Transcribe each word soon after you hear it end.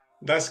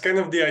that's kind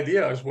of the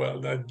idea as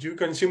well, that you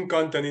consume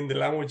content in the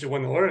language you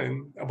want to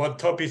learn about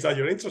topics that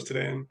you're interested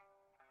in.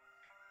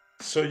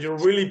 So you're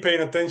really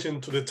paying attention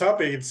to the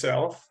topic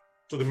itself,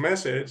 to the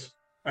message,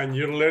 and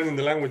you're learning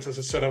the language as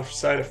a sort of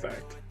side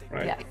effect,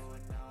 right? Yeah.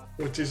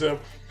 Which is a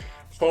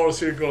whole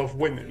circle of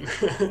winning.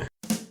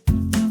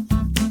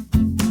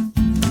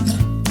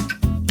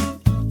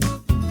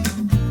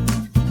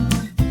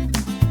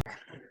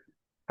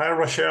 Hi,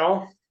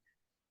 Rochelle.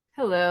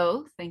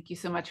 Hello. Thank you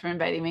so much for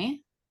inviting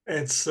me.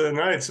 It's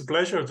a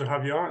pleasure to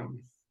have you on.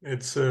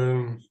 It's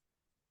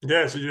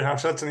yeah, so you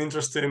have such an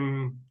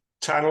interesting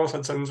channel,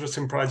 such an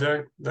interesting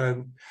project that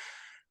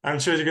I'm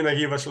sure you're gonna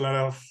give us a lot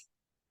of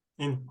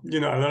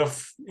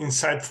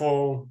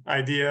insightful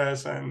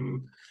ideas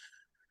and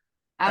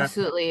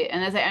Absolutely.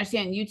 And as I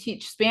understand, you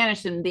teach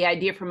Spanish, and the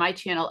idea for my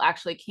channel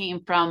actually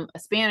came from a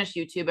Spanish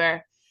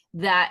YouTuber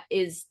that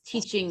is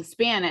teaching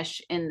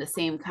Spanish in the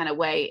same kind of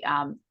way,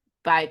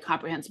 by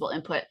comprehensible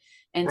input.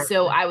 And Right.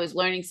 so I was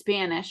learning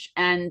Spanish,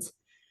 and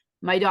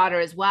my daughter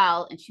as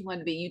well, and she wanted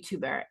to be a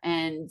YouTuber.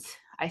 And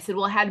I said,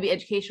 well, it had to be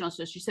educational.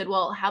 So she said,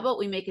 well, how about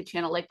we make a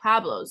channel like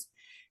Pablo's?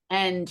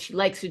 And she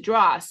likes to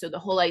draw. So the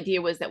whole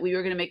idea was that we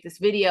were going to make this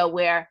video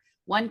where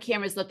one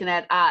camera's looking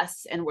at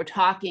us and we're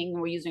talking,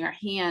 we're using our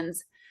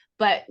hands,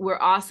 but we're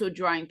also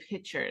drawing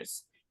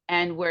pictures.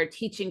 And we're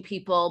teaching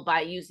people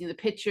by using the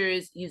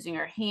pictures, using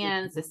our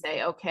hands to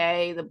say,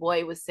 okay, the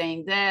boy was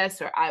saying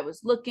this, or I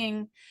was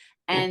looking.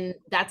 And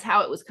that's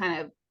how it was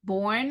kind of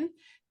born.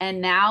 And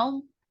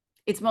now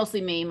it's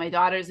mostly me. My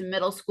daughter's in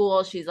middle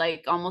school. She's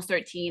like almost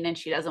 13, and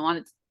she doesn't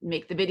want to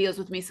make the videos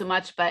with me so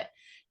much, but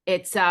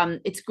it's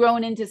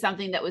grown into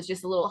something that was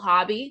just a little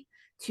hobby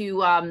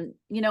to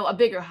a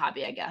bigger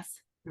hobby, I guess.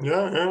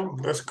 Yeah,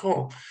 that's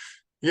cool.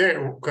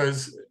 Yeah,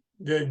 because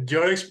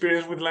your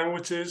experience with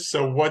languages,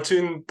 so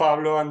watching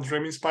Pablo and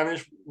Dreaming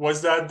Spanish,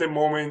 was that the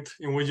moment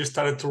in which you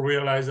started to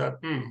realize that,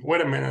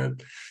 wait a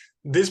minute,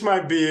 this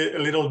might be a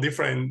little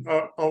different.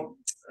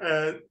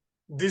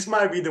 This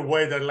might be the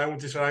way that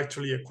languages are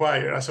actually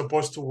acquired as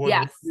opposed to what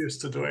Yes. we're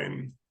used to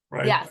doing,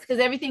 right? Yes, because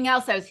everything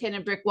else I was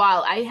hitting a brick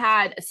wall. I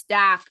had a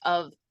stack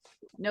of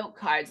note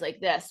cards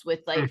like this with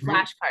like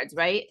flashcards,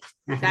 right?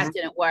 That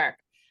didn't work.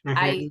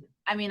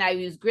 I mean, I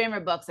used grammar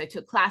books, I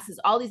took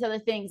classes, all these other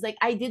things. Like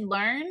I did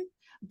learn,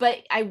 but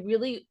I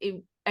really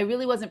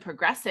wasn't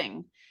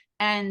progressing.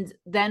 And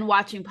then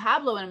watching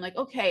Pablo, and I'm like,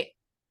 okay,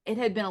 it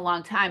had been a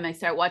long time. I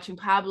started watching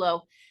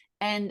Pablo,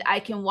 and I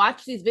can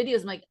watch these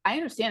videos. I'm like, I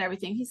understand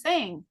everything he's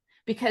saying,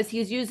 because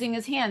he's using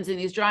his hands and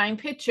he's drawing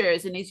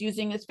pictures and he's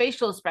using his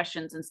facial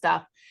expressions and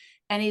stuff.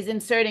 And he's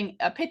inserting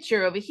a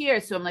picture over here.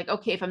 So I'm like,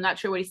 okay, if I'm not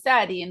sure what he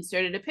said, he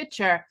inserted a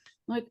picture.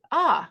 I'm like,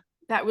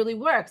 that really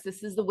works.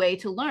 This is the way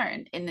to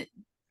learn. And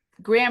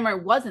grammar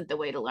wasn't the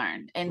way to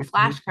learn, and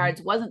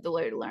flashcards wasn't the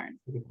way to learn.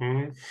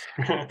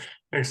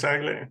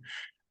 Exactly.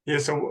 Yeah.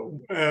 So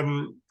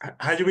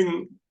had you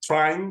been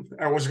trying,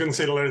 I was going to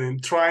say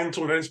trying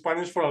to learn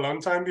Spanish for a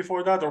long time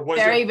before that, or was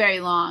very, very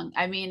long?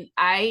 I mean,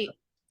 I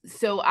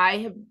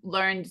have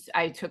learned,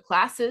 I took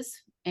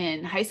classes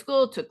in high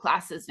school, took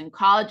classes in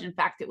college. In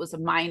fact, it was a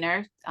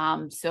minor.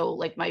 So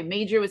like my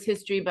major was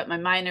history, but my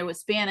minor was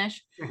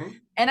Spanish.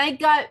 And I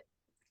got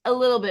a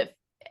little bit,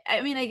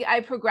 I mean, I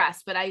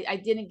progressed, but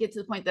I didn't get to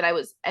the point that I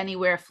was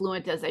anywhere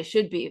fluent as I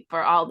should be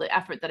for all the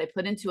effort that I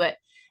put into it.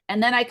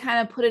 And then I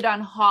kind of put it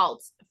on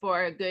halt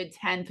for a good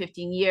 10,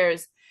 15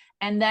 years.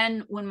 And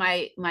then when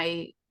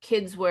my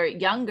kids were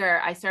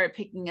younger, I started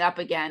picking it up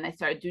again. I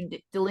started doing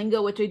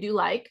Duolingo, which I do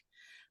like,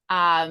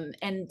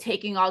 and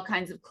taking all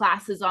kinds of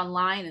classes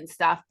online and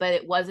stuff. But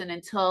it wasn't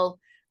until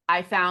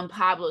I found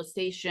Pablo's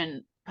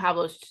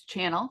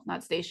channel,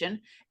 not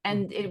station,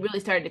 and it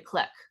really started to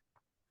click.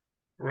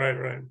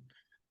 Right.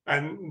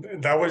 And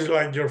that was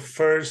like your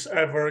first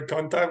ever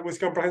contact with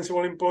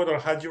comprehensible input, or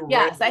had you?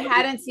 Yes, I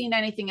hadn't seen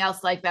anything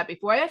else like that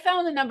before. I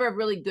found a number of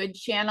really good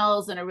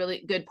channels and a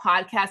really good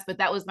podcast, but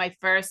that was my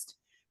first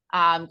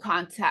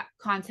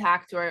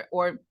contact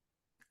or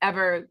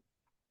ever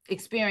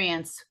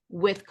experience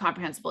with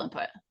comprehensible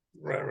input.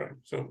 Right.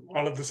 So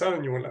all of a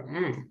sudden you were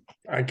like,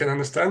 I can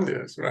understand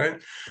this, right?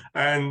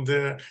 And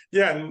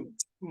and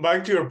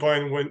back to your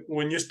point,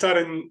 when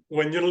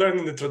you're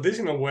learning the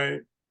traditional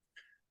way,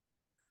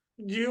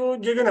 you're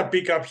gonna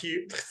pick up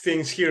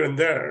things here and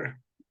there,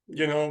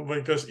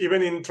 because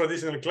even in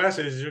traditional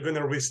classes, you're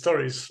gonna read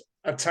stories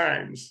at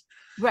times.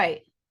 Right.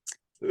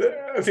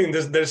 I think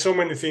there's so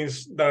many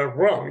things that are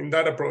wrong in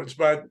that approach,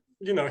 but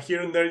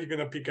here and there you're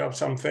gonna pick up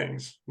some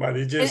things. But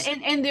it just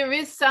and there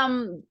is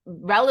some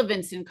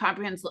relevance in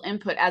comprehensible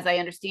input, as I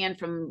understand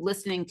from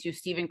listening to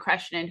Stephen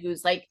Kreshnan,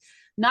 who's like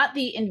not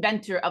the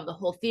inventor of the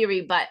whole theory,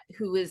 but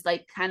who is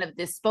like kind of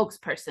this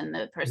spokesperson,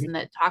 the person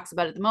that talks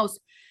about it the most.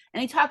 And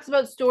he talks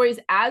about stories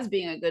as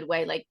being a good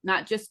way, like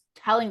not just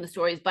telling the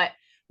stories, but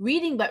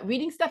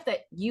reading stuff that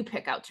you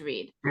pick out to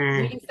read,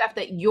 reading stuff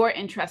that you're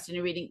interested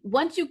in reading.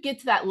 Once you get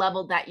to that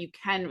level that you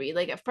can read,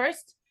 like at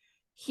first,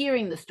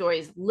 hearing the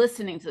stories,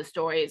 listening to the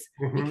stories,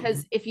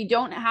 because if you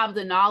don't have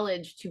the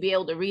knowledge to be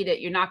able to read it,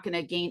 you're not going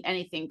to gain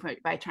anything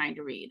by trying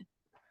to read.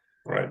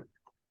 Right.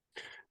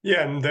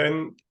 Yeah, and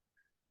then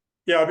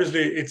yeah,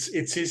 obviously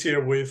it's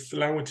easier with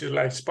languages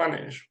like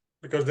Spanish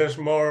because there's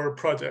more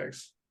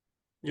projects,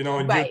 on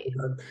YouTube Right.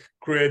 that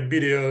create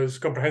videos,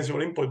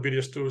 comprehensible input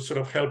videos to sort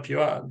of help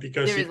you out.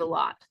 Because There is a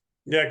lot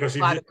because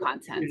if lot of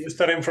content. you're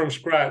starting from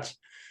scratch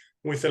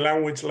with a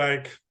language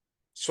like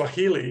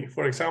Swahili,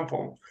 for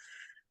example,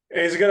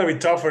 it's gonna be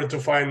tougher to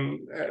find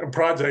a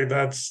project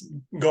that's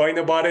going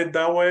about it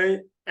that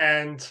way,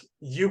 and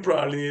you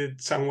probably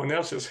need someone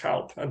else's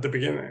help at the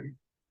beginning.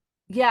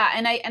 Yeah,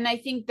 and I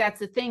think that's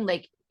the thing.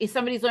 Like, if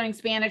somebody's learning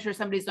Spanish or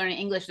somebody's learning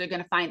English, they're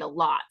going to find a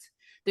lot.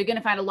 They're going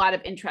to find a lot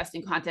of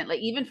interesting content. Like,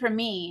 even for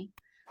me,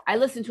 I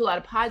listen to a lot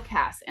of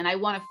podcasts, and I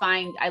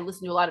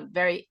listen to a lot of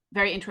very,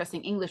 very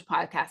interesting English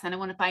podcasts, and I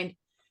want to find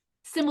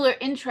similar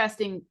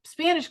interesting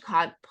Spanish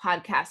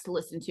podcasts to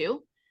listen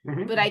to.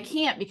 Mhm. But I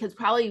can't, because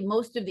probably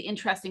most of the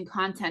interesting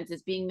content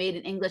is being made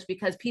in English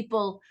because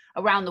people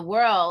around the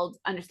world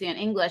understand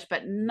English,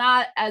 but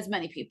not as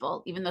many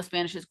people, even though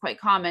Spanish is quite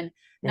common,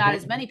 not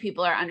as many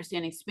people are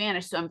understanding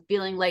Spanish. So I'm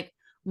feeling like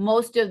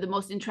most of the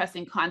most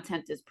interesting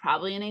content is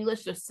probably in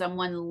English. So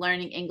someone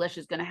learning English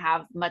is going to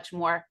have much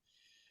more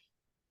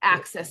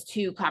access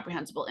to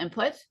comprehensible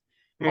input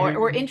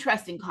or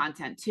interesting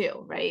content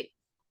too, right?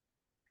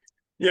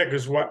 Yeah,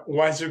 because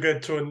once you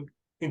get to an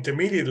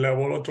intermediate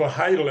level or to a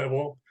higher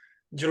level,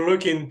 you're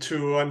looking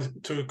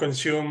to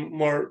consume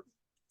more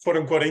quote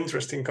unquote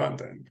interesting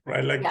content,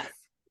 right? Like Yes.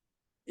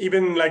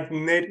 even like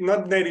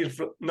not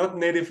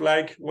native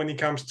like when it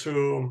comes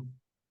to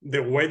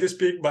the way they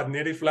speak, but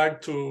native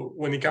like to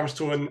when it comes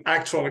to an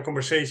actual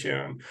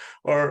conversation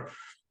or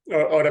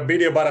a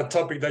video about a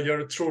topic that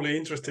you're truly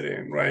interested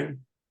in, right?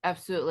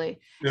 Absolutely.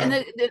 Yeah.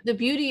 And the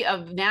beauty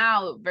of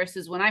now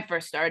versus when I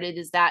first started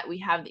is that we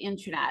have the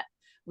internet.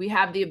 We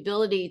have the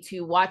ability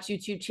to watch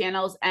YouTube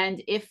channels,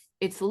 and if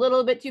it's a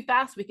little bit too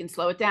fast, we can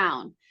slow it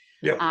down.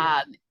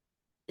 Yeah.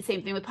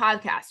 Same thing with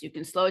podcasts. You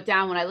can slow it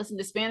down. When I listen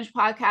to Spanish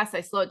podcasts,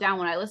 I slow it down.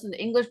 When I listen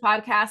to English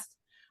podcasts,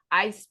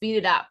 I speed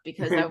it up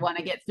because I want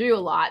to get through a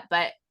lot.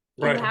 But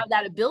you Right. have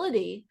that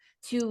ability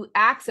to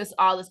access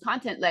all this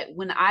content. Like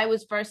when I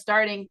was first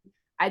starting,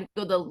 I'd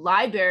go to the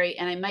library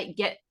and I might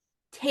get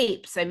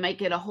tapes. I might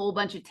get a whole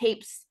bunch of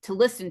tapes to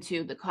listen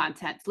to the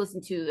content, to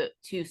listen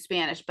to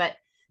Spanish. But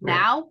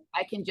now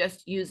I can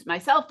just use my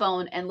cell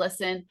phone and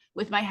listen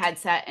with my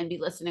headset and be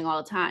listening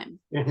all the time.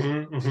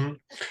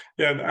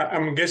 Yeah,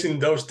 I'm guessing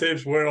those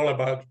tapes were all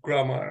about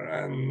grammar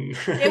and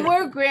They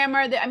were grammar.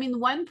 I mean,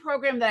 one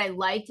program that I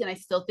liked and I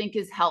still think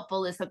is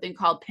helpful is something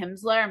called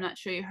Pimsleur. I'm not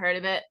sure you heard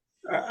of it.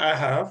 I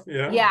have,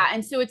 yeah. Yeah,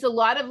 and so it's a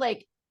lot of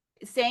like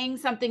saying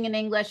something in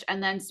English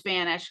and then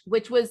Spanish,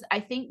 which was,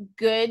 I think,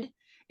 good.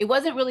 It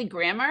wasn't really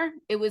grammar.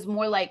 It was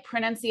more like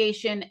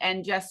pronunciation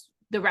and just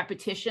the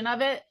repetition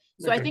of it.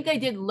 So I think I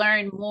did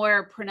learn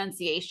more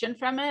pronunciation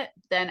from it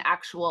than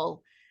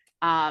actual,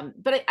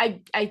 but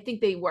I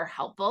think they were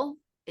helpful.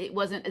 It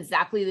wasn't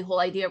exactly the whole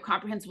idea of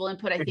comprehensible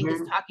input. I think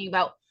is talking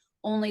about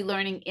only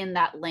learning in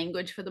that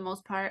language for the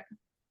most part.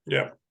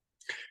 Yeah.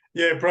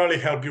 Yeah, it probably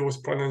helped you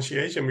with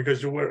pronunciation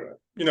because you were,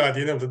 at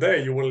the end of the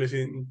day, you were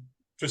listening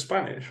to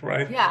Spanish,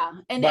 right? Yeah.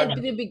 And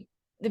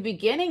the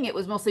beginning, it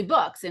was mostly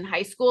books. In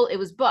high school, it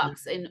was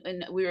books.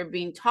 And we were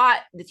being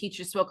taught, the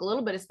teacher spoke a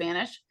little bit of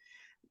Spanish.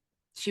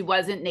 She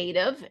wasn't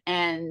native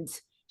and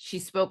she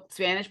spoke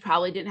Spanish,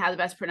 probably didn't have the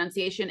best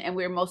pronunciation. And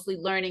we were mostly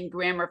learning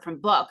grammar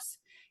from books.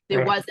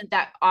 There wasn't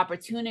that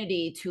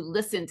opportunity to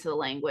listen to the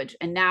language.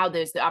 And now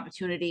there's the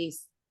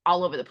opportunities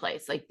all over the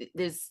place. Like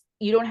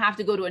you don't have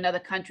to go to another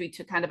country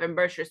to kind of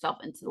immerse yourself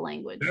into the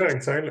language. Yeah,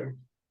 exactly.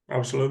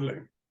 Absolutely.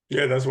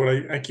 Yeah, that's what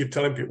I keep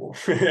telling people.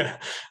 Yeah.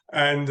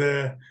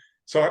 And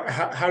so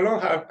how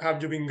long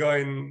have you been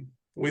going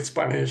with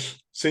Spanish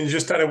since you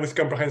started with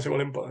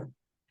comprehensible input?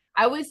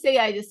 I would say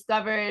I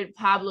discovered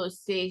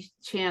Pablo's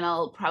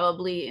channel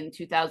probably in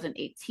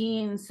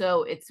 2018.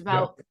 So it's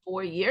about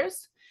 4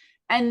 years.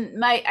 And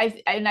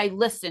I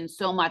listen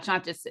so much,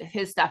 not just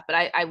his stuff, but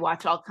I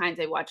watch all kinds.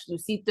 I watch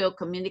Luisito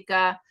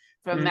Comunica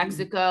from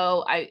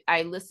Mexico.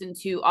 I listen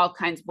to all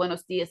kinds,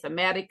 Buenos Dias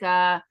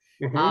America.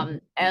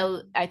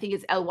 I think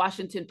it's El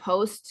Washington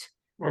Post.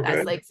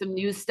 That's like some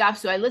news stuff.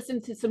 So I listen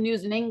to some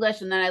news in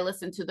English and then I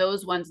listen to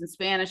those ones in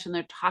Spanish and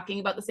they're talking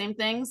about the same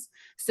things.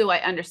 So I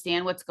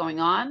understand what's going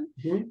on.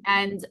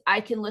 And I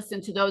can listen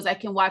to those. I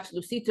can watch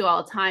Luisito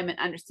all the time and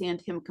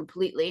understand him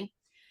completely.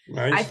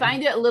 Nice. I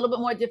find it a little bit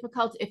more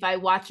difficult if I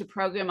watch a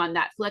program on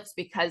Netflix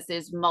because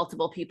there's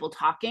multiple people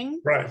talking.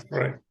 Right.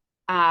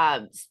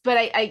 But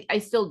I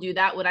still do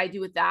that. What I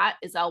do with that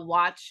is I'll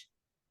watch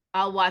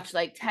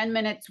like 10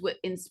 minutes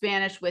in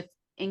Spanish with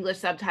English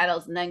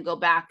subtitles and then go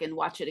back and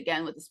watch it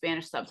again with the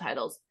Spanish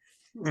subtitles.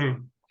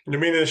 You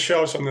mean the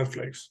shows on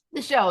Netflix?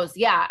 The shows,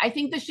 yeah. I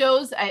think the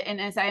shows,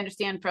 and as I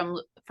understand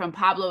from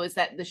Pablo, is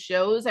that the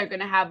shows are going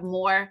to have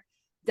more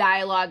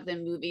dialogue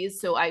than movies.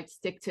 So I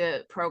stick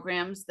to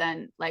programs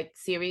than like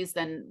series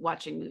than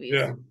watching movies.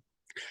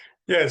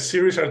 Yeah,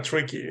 series are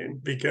tricky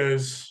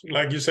because,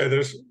 like you said,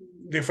 there's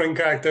different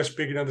characters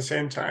speaking at the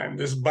same time.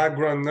 There's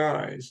background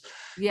noise.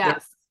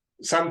 Yes.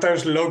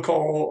 sometimes local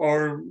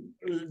or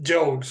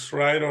jokes,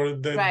 right? Or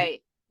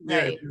Right, yeah,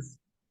 right.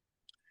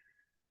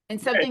 And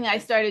something I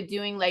started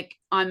doing, like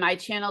on my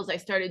channels, I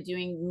started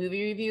doing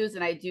movie reviews,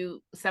 and I do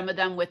some of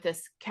them with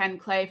this Ken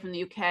Clay from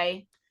the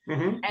UK.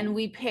 And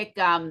we pick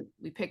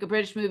a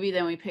British movie,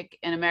 then we pick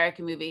an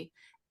American movie.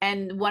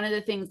 And one of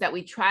the things that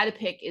we try to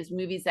pick is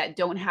movies that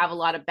don't have a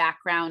lot of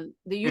background.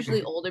 They're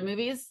usually older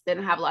movies. They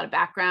don't have a lot of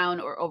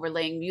background or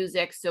overlaying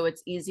music, so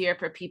it's easier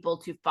for people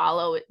to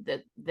follow.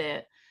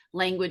 The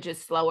language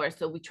is slower,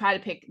 so we try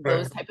to pick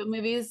those type of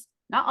movies.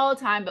 Not all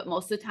the time, but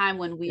most of the time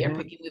when we are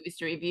picking movies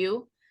to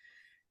review.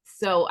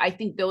 So I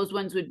think those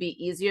ones would be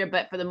easier.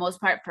 But for the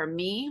most part, for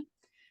me,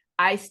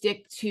 I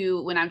stick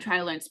to, when I'm trying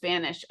to learn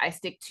Spanish, I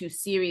stick to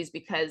series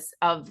because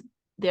of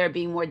there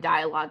being more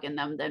dialogue in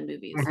them than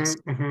movies.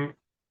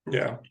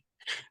 Yeah.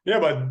 Yeah,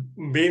 but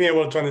being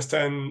able to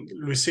understand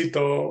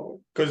Luisito,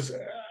 because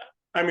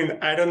I mean,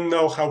 I don't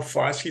know how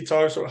fast he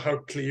talks or how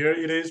clear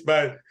it is,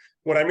 but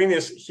what I mean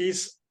is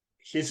he's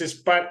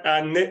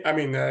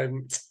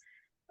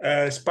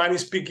a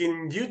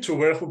Spanish-speaking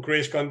YouTuber who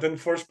creates content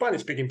for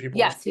Spanish-speaking people.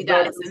 Yes, he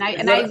does. He's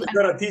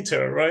not a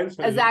teacher, right?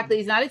 So exactly.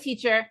 He's not a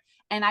teacher.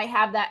 And I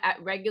have that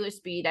at regular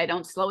speed. I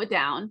don't slow it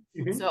down.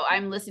 So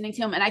I'm listening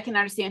to him and I can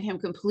understand him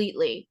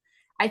completely.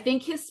 I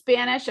think his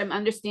Spanish, I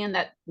understand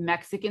that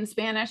Mexican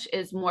Spanish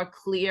is more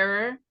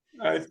clearer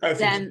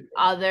than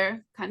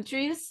other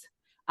countries.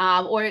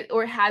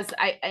 Or has,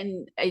 I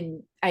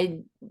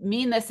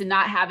mean this and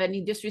not have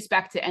any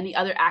disrespect to any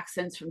other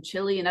accents from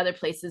Chile and other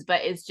places,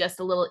 but it's just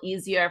a little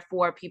easier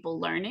for people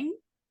learning.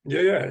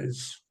 Yeah,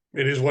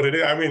 it is what it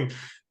is. I mean,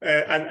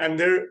 and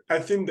there, I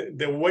think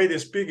the way they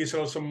speak is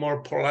also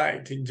more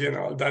polite in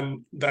general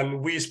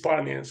than we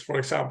Spaniards, for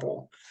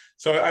example.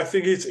 So I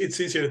think it's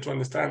easier to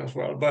understand as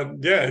well. But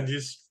yeah,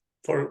 just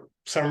for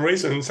some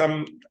reason,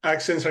 some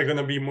accents are going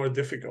to be more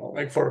difficult.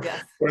 Like for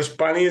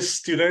Spanish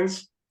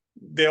students,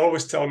 they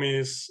always tell me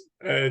is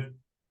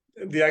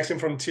the accent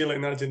from Chile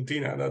and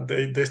Argentina that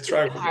they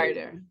struggle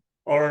harder.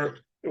 Or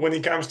when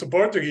it comes to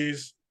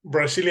Portuguese,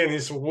 Brazilian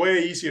is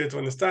way easier to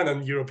understand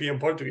than European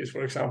Portuguese,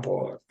 for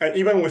example.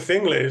 Even with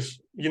English,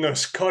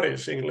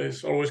 Scottish English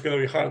is always going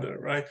to be harder,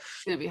 right?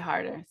 It's going to be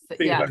harder. So,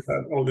 things like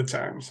that all the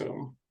time.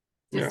 So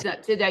just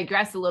to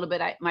digress a little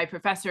bit, my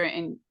professor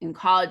in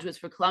college was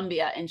for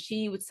Columbia, and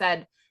she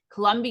said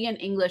Colombian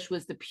English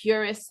was the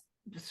purest.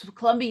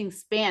 Colombian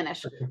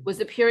Spanish was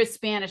the purest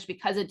Spanish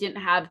because it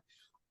didn't have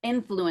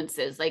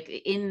influences like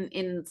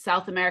in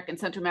South America and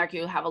Central America.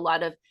 You have a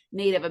lot of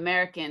Native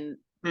American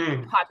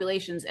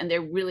populations, and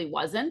there really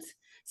wasn't.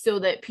 So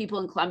that people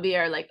in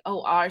Colombia are like,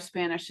 oh, our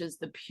Spanish is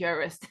the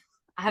purest.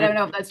 I don't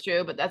know if that's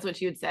true, but that's what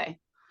she would say.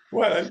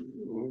 Well,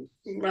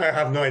 I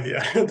have no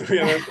idea, to be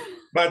honest.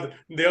 But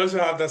they also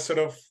have that sort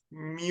of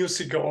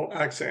musical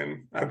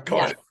accent at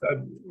college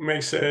that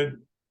makes it,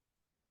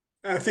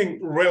 I think,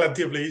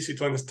 relatively easy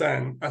to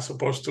understand as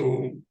opposed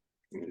to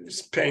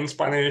Spain,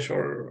 Spanish,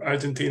 or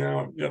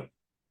Argentina. Yeah.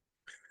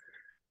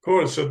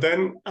 Cool. So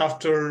then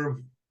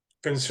after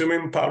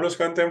consuming Pablo's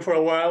content for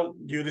a while,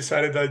 you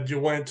decided that you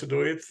wanted to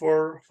do it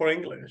for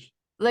English.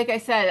 Like I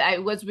said, I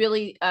was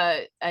really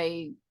a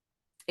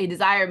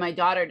desire of my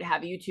daughter to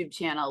have a YouTube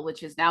channel,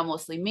 which is now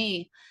mostly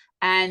me.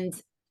 And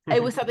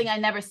it was something I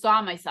never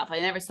saw myself. I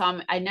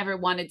never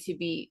wanted to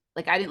be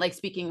like, I didn't like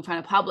speaking in front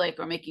of public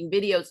or making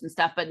videos and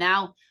stuff, but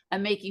now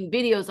I'm making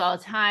videos all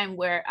the time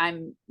where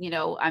I'm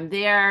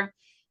there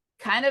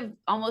kind of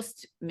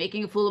almost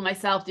making a fool of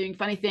myself, doing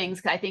funny things.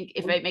 Cause I think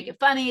if I make it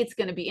funny, it's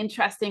going to be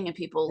interesting and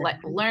people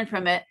learn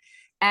from it.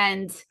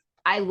 And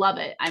I love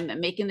it. I'm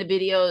making the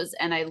videos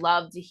and I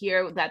love to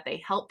hear that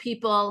they help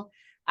people.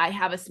 I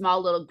have a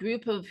small little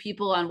group of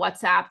people on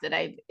WhatsApp that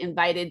I've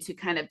invited to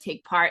kind of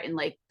take part in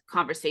like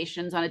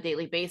conversations on a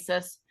daily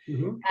basis.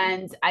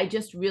 And I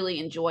just really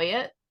enjoy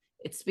it.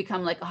 It's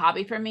become like a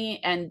hobby for me.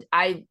 And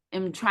I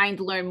am trying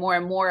to learn more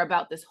and more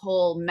about this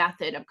whole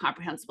method of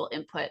comprehensible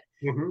input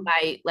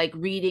by like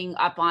reading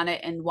up on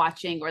it and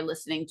watching or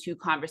listening to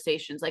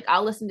conversations. Like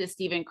I'll listen to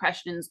Stephen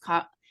Kreshton's,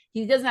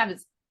 he doesn't have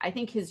his, I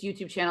think his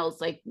YouTube channel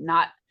is like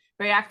not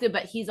very active,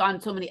 but he's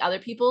on so many other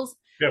people's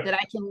that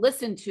I can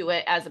listen to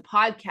it as a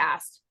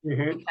podcast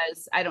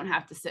because I don't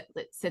have to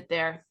sit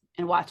there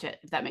and watch it,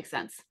 if that makes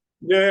sense.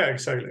 Yeah,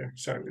 exactly.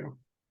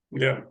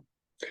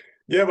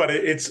 Yeah, but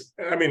it's,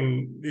 I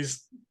mean,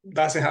 this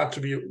doesn't have to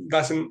be,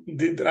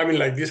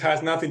 like this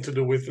has nothing to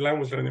do with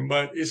language learning,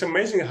 but it's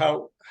amazing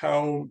how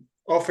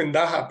often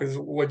that happens.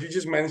 What you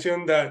just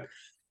mentioned, that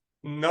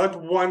not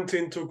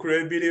wanting to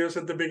create videos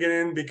at the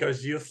beginning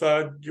because you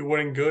thought you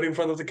weren't good in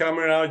front of the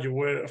camera, you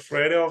were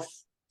afraid of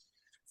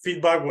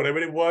feedback, whatever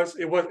it was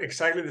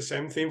exactly the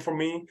same thing for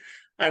me.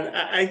 And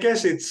I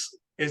guess it's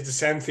the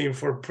same thing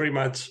for pretty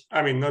much,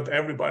 I mean, not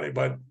everybody,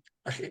 but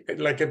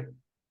like a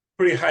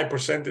pretty high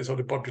percentage of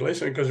the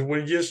population, because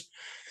we're just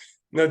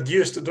not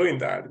used to doing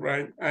that,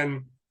 right?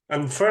 And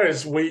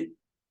first we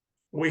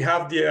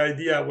have the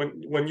idea,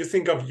 when you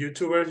think of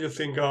YouTubers, you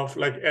think of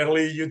like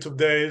early YouTube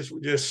days,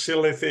 just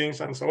silly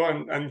things and so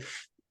on. And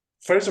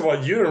first of all,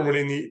 you don't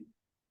really need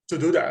to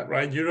do that,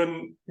 right? You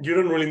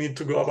don't really need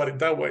to go about it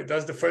that way.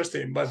 That's the first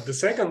thing. But the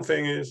second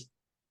thing is,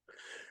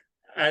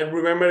 I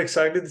remember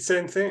exactly the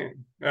same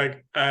thing.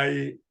 Like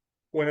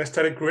when I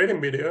started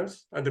creating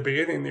videos at the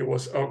beginning, it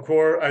was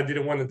awkward. I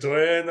didn't want to do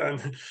it,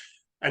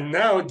 and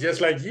now,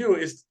 just like you,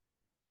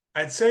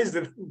 I'd say it's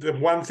the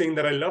one thing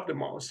that I love the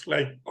most,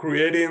 like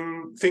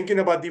thinking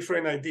about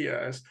different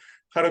ideas,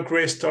 how to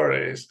create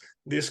stories,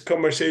 these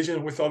conversations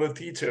with other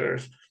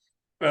teachers.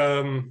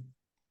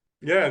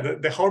 Yeah,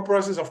 the whole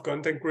process of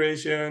content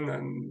creation,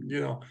 and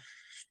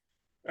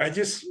I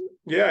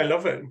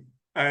love it,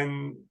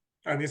 and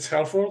it's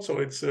helpful, so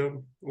it's a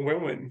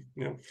win-win.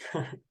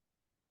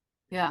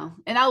 Yeah,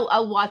 and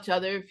I'll watch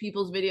other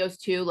people's videos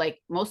too, like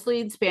mostly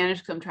in Spanish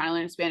because I'm trying to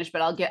learn Spanish,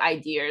 but I'll get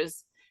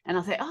ideas and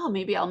I'll say, oh,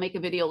 maybe I'll make a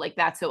video like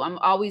that. So I'm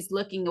always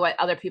looking at what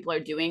other people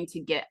are doing to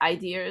get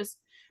ideas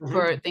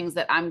for things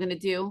that I'm gonna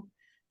do.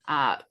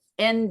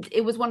 And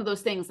it was one of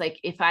those things, like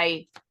if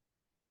I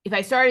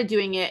started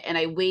doing it and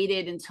I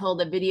waited until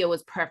the video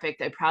was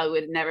perfect, I probably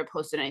would have never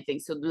posted anything.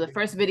 So the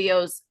first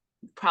videos,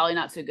 probably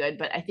not so good,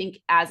 but I think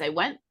as I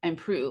went, I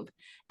improve.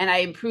 And I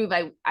improve.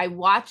 I'll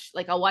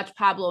watch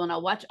Pablo and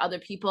I'll watch other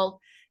people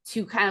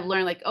to kind of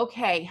learn, like,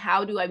 okay,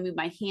 how do I move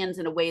my hands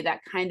in a way that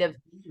kind of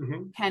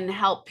can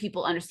help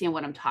people understand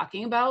what I'm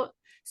talking about?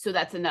 So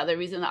that's another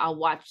reason that I'll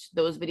watch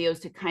those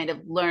videos to kind of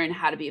learn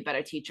how to be a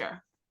better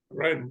teacher.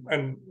 Right,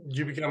 and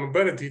you become a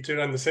better teacher,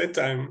 and at the same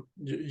time,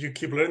 you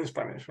keep learning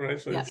Spanish, right?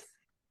 So yes. It's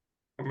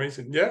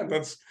amazing. Yeah,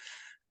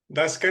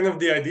 that's kind of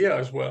the idea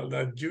as well,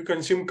 that you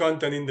consume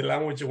content in the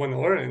language you want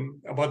to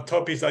learn about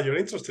topics that you're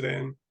interested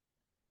in.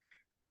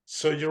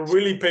 So you're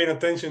really paying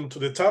attention to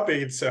the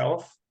topic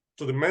itself,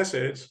 to the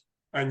message,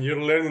 and you're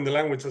learning the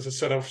language as a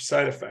sort of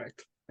side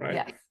effect, right?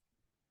 Yes.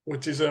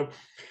 Which is a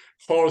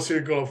whole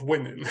circle of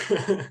winning.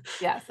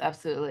 Yes,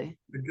 absolutely.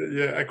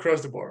 Yeah,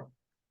 across the board.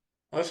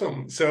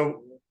 Awesome.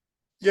 So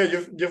yeah,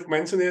 you've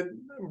mentioned it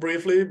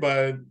briefly,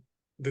 but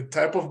the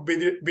type of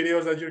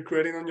videos that you're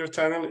creating on your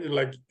channel,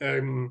 like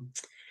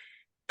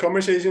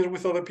conversations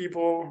with other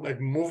people,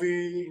 like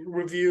movie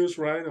reviews,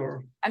 right?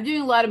 Or I'm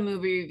doing a lot of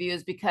movie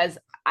reviews because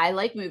I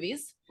like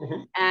movies,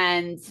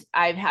 and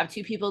I have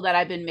two people that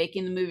I've been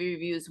making the movie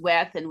reviews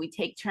with, and we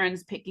take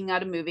turns picking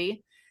out a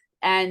movie,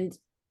 and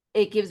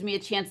it gives me a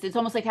chance. It's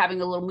almost like having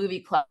a little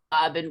movie club,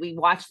 and we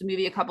watch the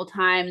movie a couple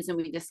times and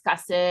we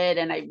discuss it,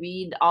 and I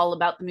read all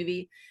about the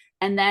movie.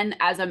 And then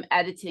as I'm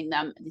editing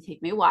them, they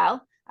take me a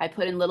while, I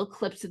put in little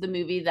clips of the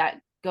movie that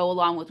go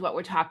along with what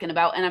we're talking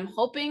about. And I'm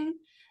hoping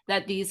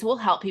that these will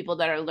help people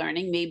that are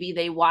learning. Maybe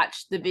they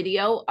watch the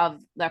video of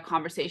their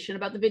conversation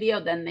about the video,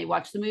 then they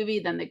watch the movie,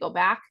 then they go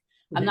back.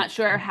 I'm not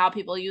sure how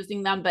people are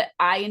using them, but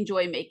I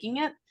enjoy making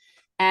it.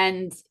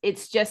 And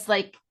it's just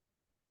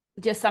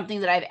something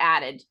that I've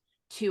added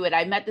to it.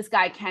 I met this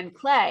guy, Ken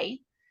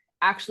Clay,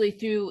 actually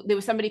there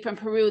was somebody from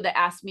Peru that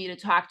asked me to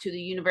talk to the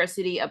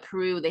University of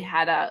Peru. They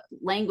had a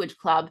language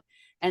club,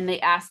 and they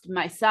asked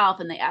myself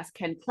and they asked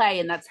Ken Clay,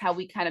 and that's how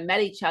we kind of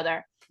met each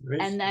other. Nice.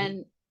 And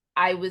then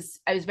I was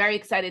very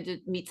excited to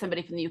meet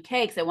somebody from the UK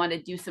because I wanted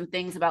to do some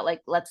things about,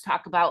 like, let's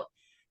talk about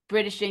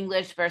British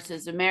English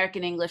versus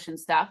American English and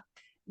stuff.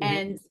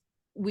 And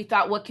we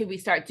thought, what could we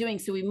start doing?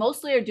 So we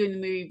mostly are doing the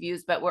movie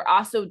reviews, but we're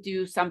also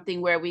do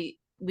something where we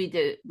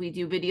do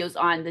videos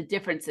on the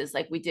differences.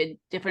 Like we did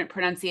different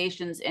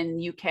pronunciations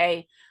in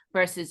UK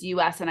versus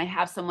US. And I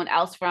have someone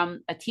else from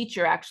a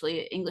teacher,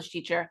 actually an English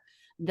teacher,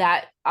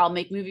 that I'll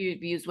make movie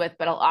reviews with,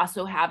 but I'll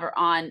also have her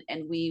on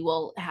and we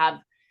will have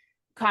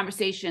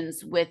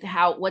conversations with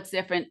what's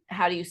different.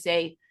 How do you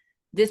say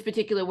this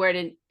particular word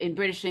in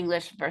British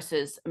English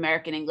versus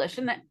American English?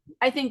 And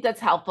I think that's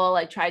helpful.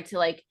 I tried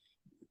to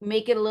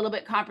make it a little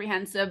bit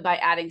comprehensive by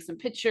adding some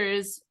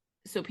pictures.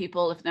 So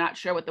people, if they're not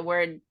sure what the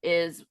word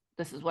is,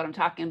 this is what I'm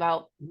talking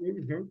about.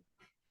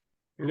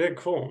 Yeah,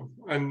 cool.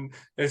 And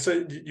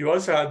so you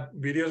also had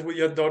videos with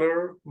your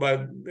daughter,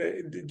 but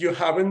you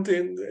haven't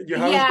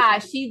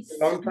she's a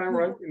long time,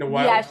 right? In a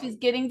while. Yeah, she's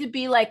getting to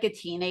be like a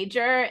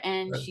teenager,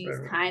 and she's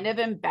kind of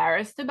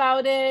embarrassed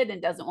about it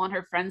and doesn't want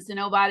her friends to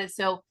know about it.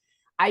 So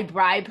I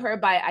bribe her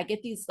I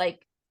get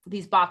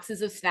these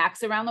boxes of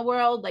snacks around the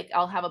world. Like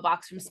I'll have a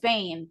box from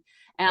Spain,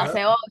 and I'll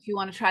say, oh, if you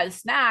want to try the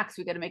snacks,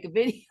 we got to make a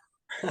video.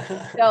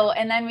 So,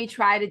 and then we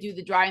try to do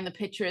the drawing the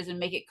pictures and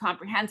make it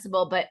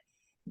comprehensible, but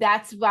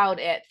that's about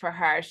it for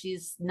her.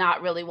 She's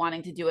not really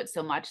wanting to do it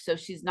so much. So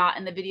she's not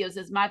in the videos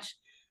as much.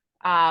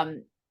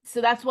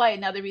 So that's why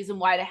another reason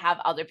why to have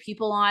other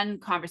people on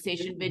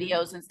conversation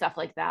videos and stuff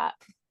like that.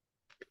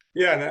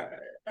 Yeah.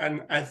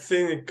 And I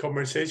think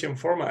conversation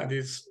format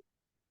is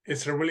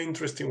a really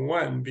interesting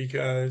one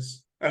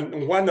because,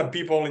 and one that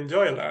people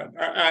enjoy a lot.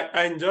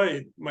 I enjoy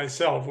it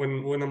myself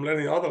when I'm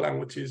learning other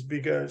languages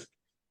because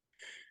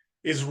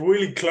it's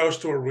really close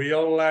to a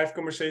real life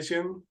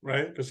conversation,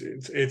 right? Because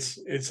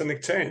it's an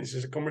exchange,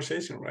 it's a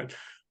conversation, right?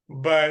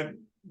 But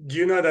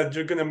you know that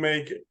you're gonna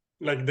make,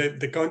 like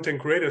the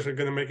content creators are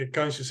gonna make a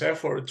conscious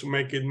effort to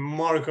make it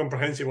more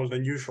comprehensible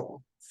than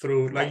usual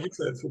through, like you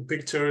said, through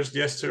pictures,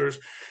 gestures,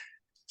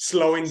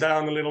 slowing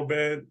down a little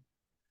bit.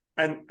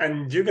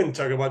 and you can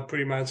talk about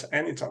pretty much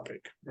any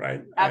topic,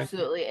 right?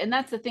 Absolutely. And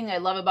that's the thing I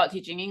love about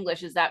teaching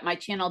English, is that my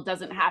channel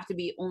doesn't have to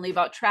be only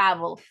about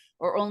travel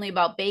or only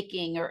about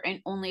baking or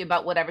only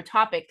about whatever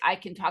topic. I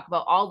can talk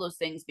about all those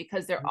things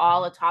because they're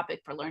all a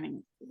topic for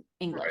learning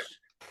English.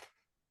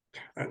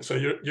 And so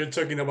you're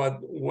talking about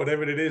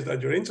whatever it is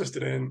that you're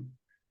interested in,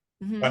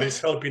 Mhm. but it's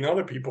helping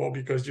other people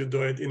because you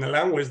do it in a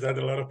language that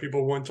a lot of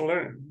people want to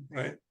learn,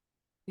 right?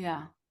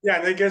 Yeah. Yeah,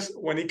 and I guess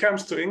when it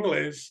comes to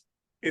English,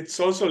 it's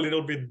also a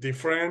little bit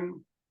different.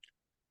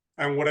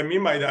 And what I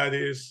mean by that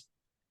is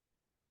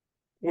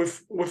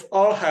we've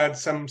all had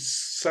some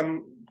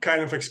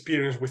kind of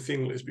experience with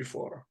English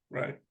before,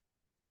 right?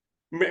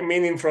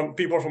 Meaning from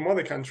people from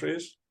other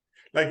countries.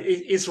 Like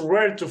it's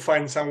rare to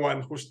find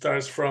someone who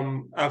starts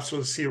from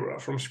absolute zero,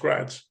 from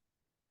scratch,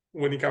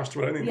 when it comes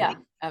to learning Yeah,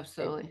 English.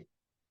 absolutely.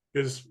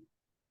 Because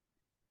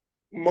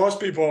most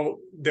people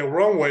the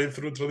wrong way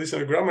through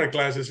traditional grammar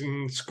classes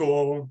in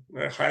school,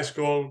 high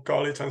school,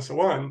 college, and so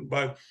on.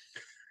 But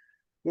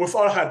we've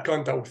all had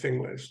contact with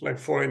English, like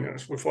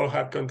foreigners. We've all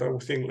had contact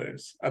with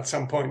English at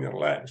some point in our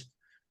lives.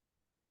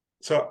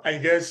 So I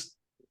guess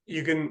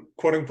you can,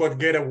 quote unquote,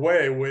 get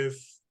away with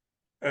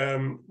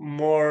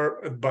more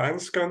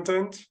advanced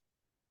content.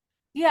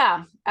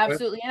 Yeah,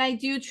 absolutely. And I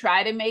do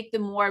try to make the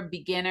more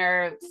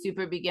beginner,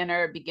 super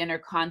beginner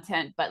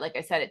content. But like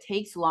I said, it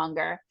takes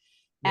longer.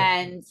 Yeah.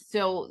 And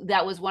so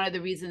that was one of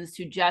the reasons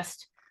to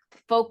just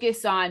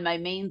focus on, my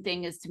main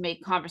thing is to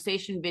make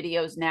conversation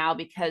videos now,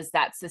 because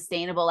that's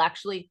sustainable.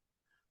 Actually,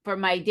 for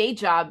my day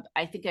job,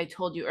 I think I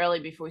told you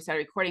earlier before we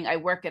started recording, I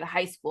work at a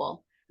high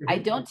school. I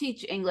Mhm. don't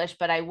teach English,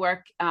 but I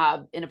work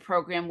in a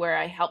program where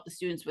I help the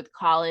students with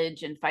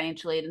college and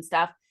financial aid and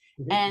stuff.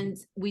 Mhm. And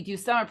we do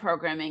summer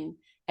programming.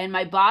 And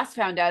my boss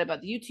found out about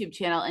the YouTube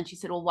channel, and she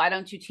said, well, why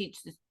don't you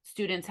teach the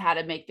students how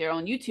to make their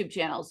own YouTube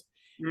channels?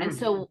 And Mhm.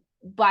 so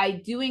by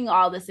doing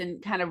all this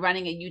and kind of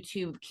running a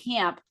YouTube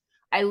camp,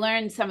 I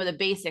learned some of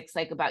the basics,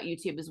 like about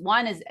YouTube. Is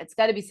one is it's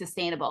got to be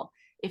sustainable.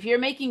 If you're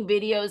making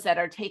videos that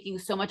are taking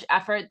so much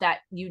effort that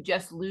you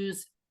just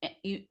lose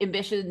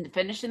ambition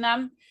finishing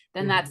them,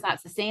 then Mhm. that's not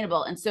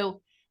sustainable. And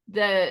so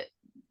the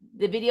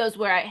videos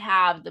where I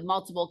have the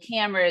multiple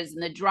cameras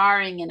and the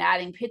drawing and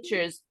adding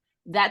pictures,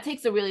 that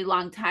takes a really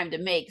long time to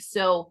make.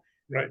 So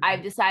Right.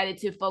 I've decided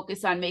to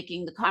focus on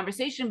making the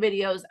conversation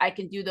videos. I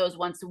can do those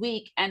once a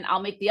week, and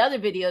I'll make the other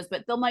videos,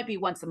 but they might be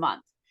once a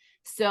month.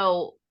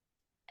 So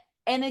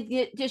in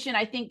addition,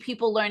 I think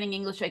people learning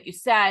English, like you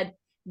said,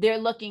 they're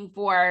looking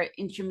for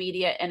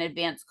intermediate and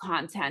advanced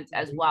content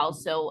as well.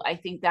 So I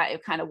think that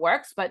it kind of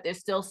works, but there's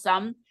still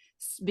some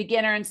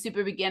beginner and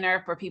super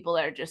beginner for people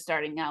that are just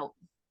starting out.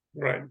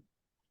 Right.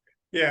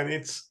 Yeah, and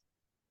it's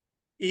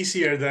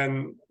easier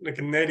than like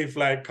a native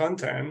like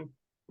content,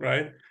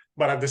 right?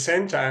 But at the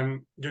same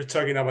time, you're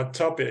talking about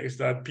topics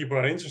that people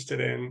are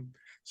interested in.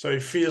 So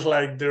it feels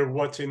like they're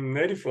watching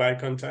native like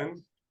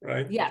content,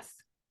 right? Yes.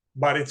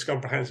 But it's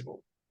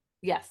comprehensible.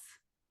 Yes.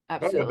 Oh,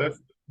 Absolutely.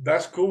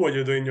 that's cool what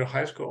you're doing in your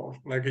high school,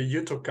 like a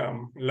YouTube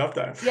cam. Love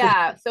that.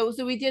 Yeah. So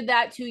we did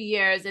that 2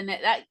 years, and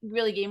that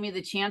really gave me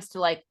the chance to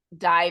like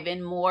dive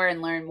in more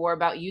and learn more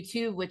about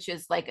YouTube, which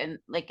is like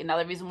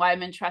another reason why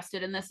I'm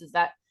interested in this, is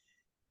that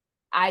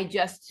I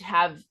just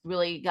have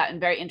really gotten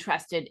very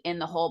interested in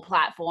the whole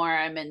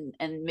platform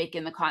and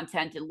making the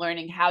content and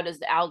learning how does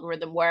the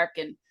algorithm work,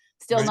 and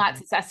still not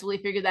successfully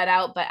figured that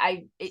out, but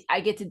I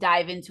get to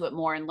dive into it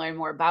more and learn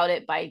more about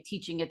it by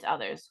teaching it to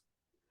others.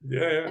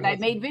 Yeah, And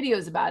I've made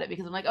videos about it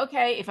because I'm like,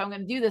 okay, if I'm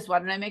going to do this, why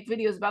don't I make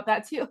videos about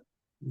that too?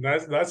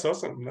 that's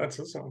awesome. That's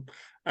awesome.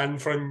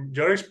 And from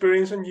your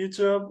experience on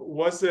YouTube,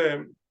 what's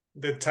the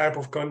type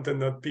of content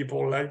that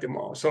people like the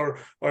most, or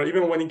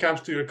even when it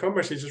comes to your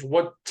conversations,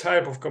 what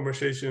type of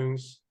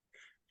conversations?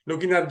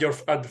 Looking at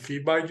the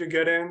feedback you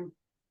get in.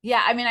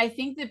 Yeah, I mean, I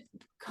think the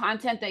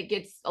content that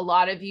gets a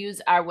lot of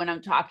views are when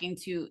I'm talking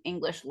to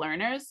English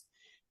learners.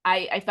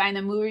 I find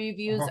the movie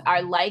reviews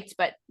are liked,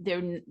 but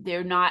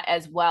they're not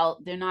as well,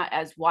 they're not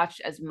as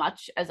watched as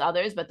much as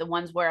others. But the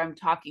ones where I'm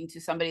talking to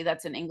somebody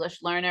that's an English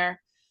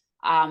learner,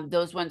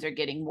 those ones are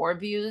getting more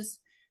views.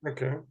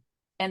 Okay.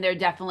 And they're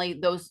definitely,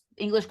 those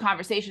English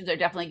conversations are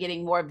definitely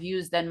getting more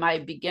views than my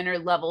beginner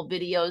level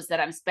videos that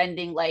I'm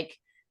spending like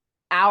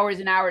hours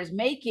and hours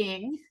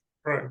making.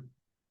 Right.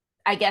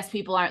 I guess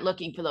people aren't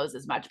looking for those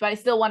as much, but I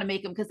still want to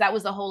make them because that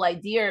was the whole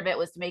idea of it,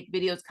 was to make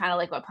videos kind of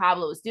like what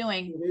Pablo was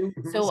doing.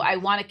 Mhm. So I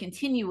want to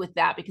continue with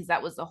that because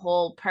that was the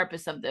whole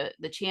purpose of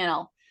the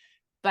channel.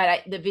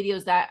 But the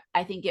videos that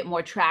I think get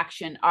more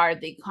traction are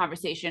the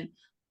conversation,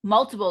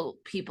 multiple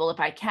people if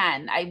I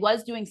can. I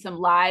was doing some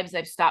lives.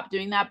 I've stopped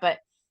doing that, but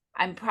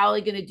I'm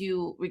probably going to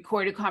do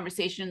recorded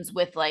conversations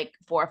with like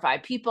 4 or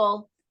 5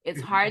 people. It's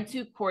hard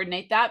to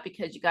coordinate that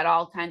because you got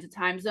all kinds of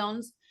time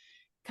zones.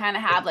 Kind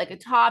of have like a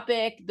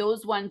topic.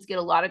 Those ones get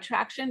a lot of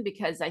traction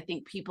because I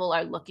think people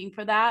are looking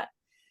for that.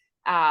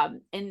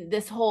 And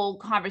this whole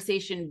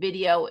conversation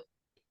video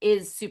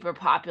is super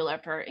popular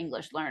for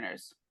English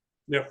learners.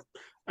 Yep.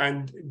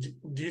 And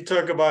do you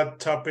talk about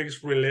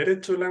topics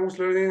related to language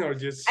learning or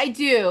just? I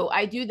do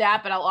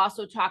that, but I'll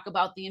also talk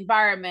about the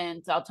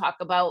environment. I'll talk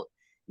about,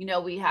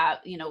 we have,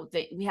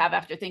 we have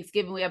after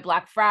Thanksgiving, we have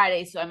Black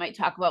Friday. So I might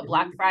talk about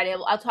Black Friday.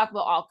 I'll talk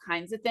about all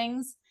kinds of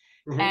things.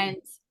 And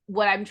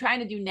what I'm trying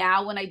to do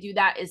now when I do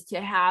that is to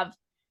have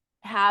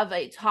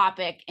a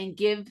topic and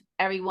give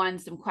everyone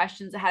some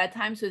questions ahead of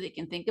time so they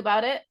can think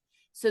about it.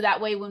 So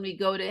that way, when we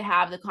go to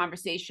have the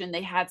conversation,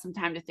 they had some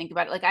time to think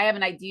about it. Like I have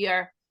an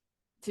idea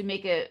to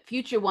make a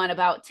future one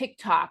about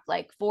TikTok,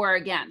 like for or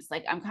against.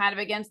 Like I'm kind of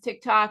against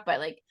TikTok, but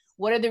like,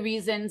 what are the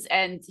reasons?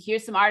 And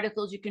here's some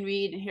articles you can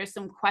read, and here's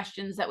some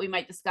questions that we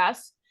might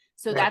discuss.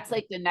 So that's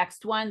like the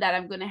next one that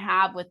I'm going to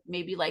have with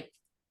maybe like,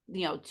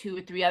 2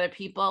 or 3 other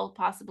people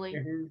possibly.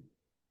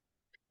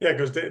 Yeah,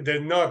 because they're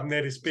not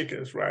native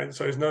speakers, right?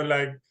 So it's not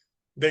like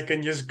they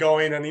can just go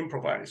in and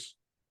improvise.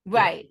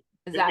 Right.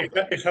 Exactly.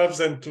 It helps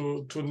them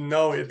to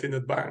know it in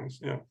advance.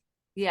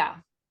 Yeah.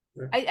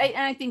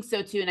 I think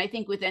so too. And I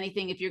think with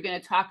anything, if you're going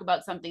to talk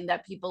about something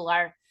that people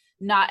are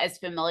not as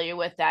familiar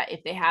with, that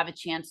if they have a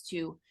chance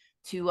to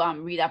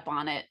read up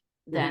on it,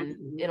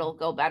 then it'll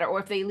go better. Or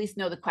if they at least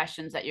know the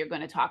questions that you're going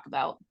to talk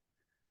about.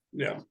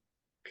 Yeah.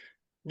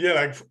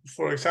 Like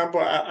for example,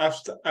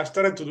 I've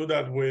started to do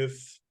that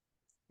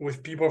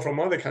with people from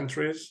other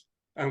countries,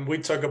 and we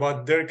talk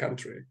about their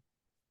country.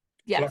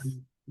 Yes. Like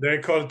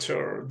their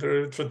culture,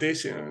 their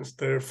traditions,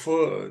 their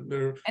food,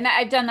 and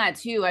I've done that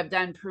too. I've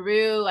done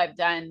Peru, I've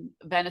done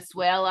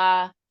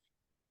Venezuela.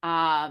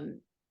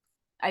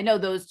 I know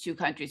those 2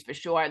 countries for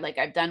sure. Like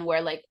I've done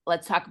where like,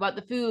 let's talk about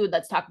the food.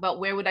 Let's talk about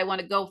where would I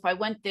want to go if I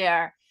went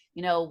there?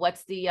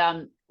 What's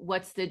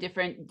the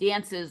different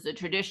dances, the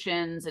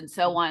traditions, and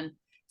so on.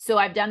 So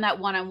I've done that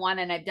one-on-one,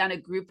 and I've done a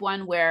group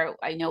one where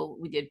I know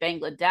we did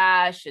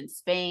Bangladesh and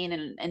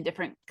Spain and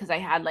different, because I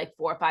had like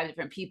 4 or 5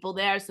 different people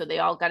there. So they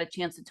all got a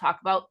chance to talk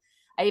about,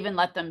 I even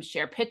let them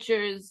share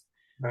pictures.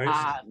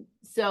 Nice.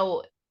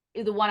 So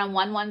the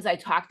one-on-one ones, I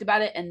talked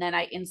about it, and then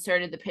I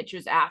inserted the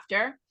pictures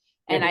after.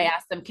 And I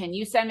asked them, can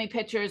you send me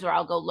pictures, or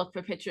I'll go look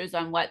for pictures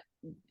on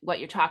what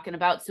you're talking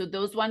about. So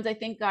those ones I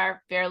think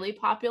are fairly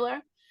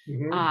popular.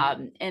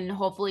 And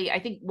hopefully,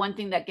 I think one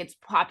thing that gets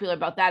popular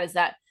about that is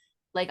that,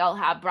 like, I'll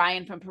have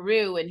Brian from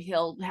Peru, and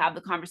he'll have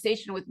the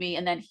conversation with me,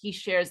 and then he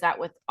shares that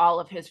with all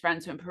of his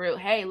friends from Peru.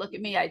 Hey, look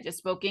at me, I just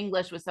spoke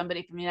English with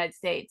somebody from the United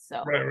States.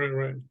 So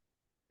right.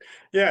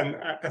 Yeah, and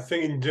I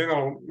think in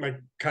general,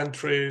 like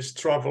countries,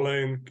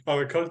 traveling,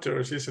 other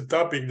cultures is a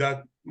topic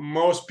that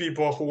most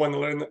people who want to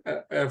learn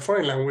a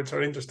foreign language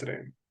are interested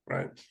in,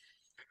 right?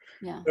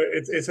 Yeah.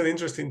 It's an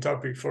interesting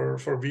topic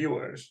for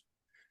viewers,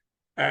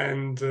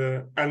 and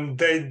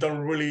they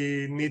don't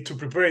really need to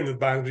prepare in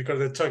advance because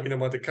they're talking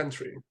about the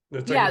country.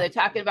 They're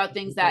talking about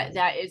things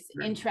that is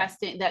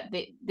interesting, that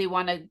they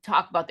want to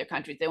talk about their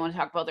countries. They want to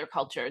talk about their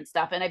culture and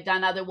stuff. And I've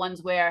done other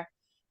ones where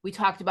we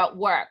talked about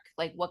work,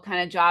 like what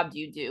kind of job do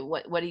you do?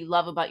 What do you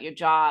love about your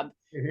job?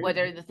 What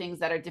are the things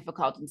that are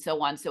difficult, and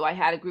so on. So I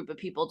had a group of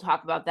people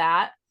talk about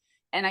that,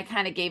 and I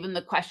kind of gave them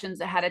the questions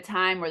ahead of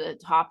time, or the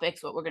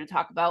topics, what we're going to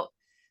talk about.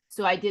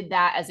 So I did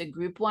that as a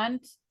group one,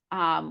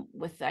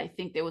 with, I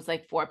think there was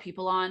like 4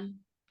 people on.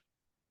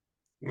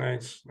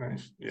 Nice.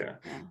 Yeah.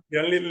 The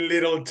only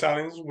little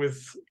challenge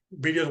with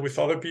videos with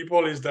other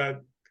people is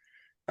that,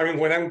 I mean,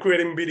 when I'm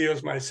creating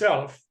videos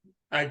myself,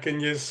 I can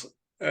just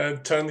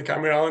turn the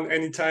camera on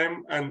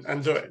anytime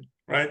and do it,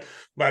 right?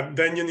 But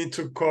then you need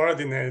to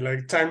coordinate,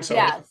 like time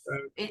zones.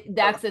 Yes,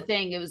 that's the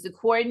thing. It was the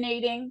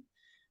coordinating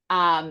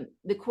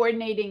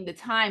the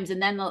times,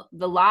 and then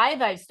the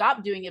live, I've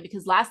stopped doing it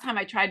because last time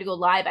I tried to go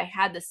live, I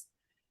had this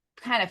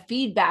kind of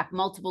feedback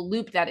multiple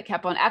loop that it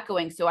kept on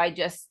echoing. So I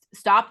just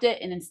stopped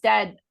it, and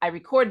instead I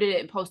recorded it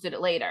and posted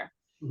it later.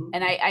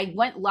 And I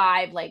went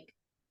live like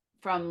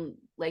from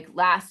like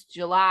last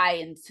July,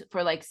 and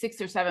for like 6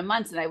 or 7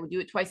 months, and I would do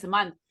it twice a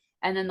month.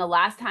 And then the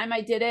last time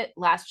I did it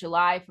last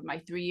July for my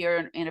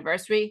 3-year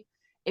anniversary,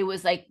 it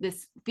was like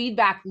this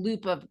feedback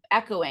loop of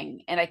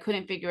echoing, and I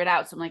couldn't figure it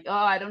out. So I'm like, oh,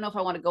 I don't know if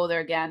I want to go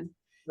there again.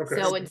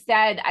 So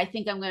instead, I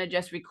think I'm going to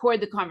just record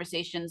the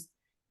conversations.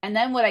 And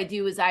then what I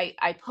do is I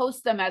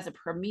post them as a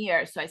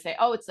premiere. So I say,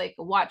 oh, it's like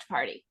a watch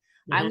party.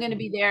 I'm going to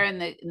be there in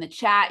the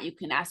chat. You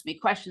can ask me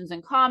questions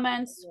and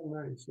comments. Oh,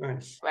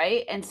 nice.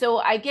 Right. And so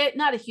I get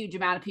not a huge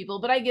amount of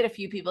people, but I get a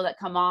few people that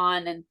come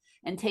on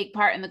and take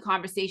part in the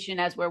conversation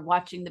as we're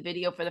watching the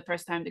video for the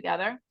first time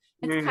together.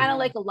 It's kind of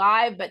like a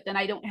live, but then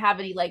I don't have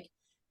any like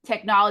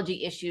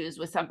technology issues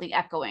with something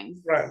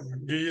echoing. Right.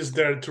 You're just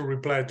there to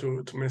reply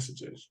to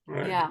messages,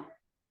 right?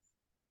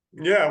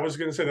 Yeah, I was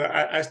gonna say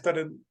that I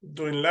started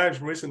doing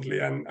live recently,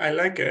 and I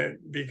like it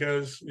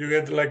because you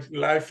get like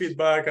live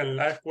feedback and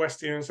live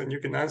questions, and you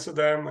can answer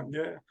them, and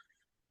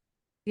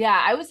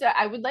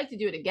I would like to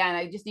do it again.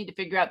 I just need to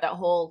figure out that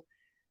whole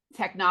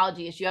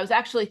technology issue. I was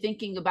actually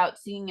thinking about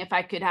seeing if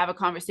I could have a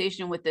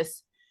conversation with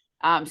this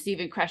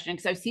Stephen Kreshnan,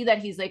 because I see that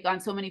he's like on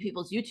so many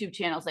people's YouTube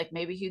channels. Like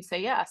maybe he'd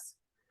say yes.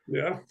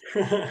 Yeah.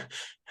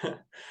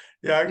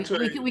 Yeah,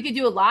 actually we could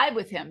do a live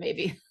with him,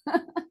 maybe.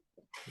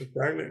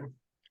 exactly.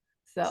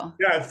 So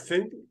Yeah, I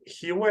think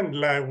he went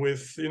live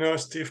with,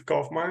 Steve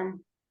Kaufman.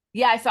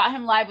 yeah, I saw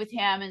him live with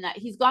him, and that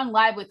he's gone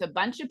live with a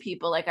bunch of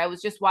people. Like I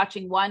was just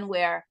watching one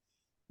where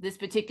this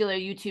particular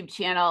YouTube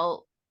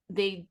channel,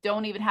 they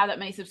don't even have that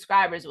many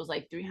subscribers. It was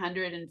like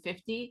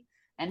 350.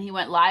 And he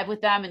went live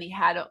with them, and they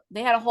had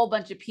a whole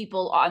bunch of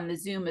people on the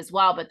Zoom as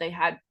well, but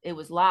it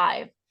was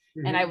live.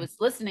 And I was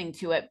listening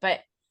to it, but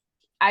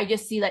I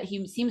just see that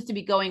he seems to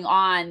be going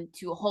on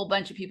to a whole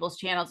bunch of people's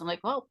channels. I'm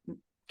like, well,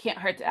 can't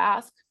hurt to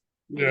ask.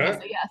 Maybe he'll Yeah,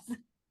 say yes.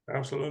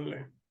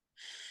 absolutely.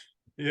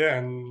 Yeah,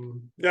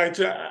 and yeah,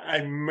 actually,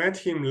 I met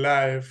him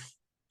live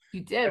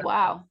You did.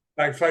 Wow.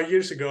 like 5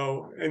 years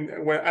ago,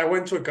 and when I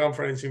went to a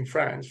conference in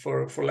France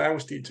for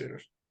language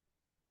teachers,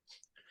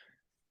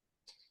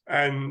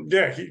 and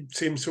yeah, he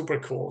seemed super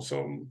cool, so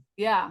I'm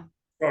Yeah.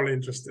 probably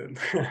interested.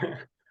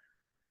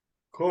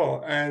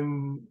 Cool.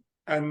 And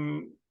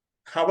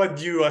how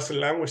about you as a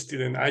language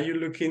student? Are you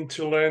looking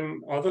to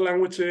learn other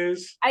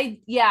languages? I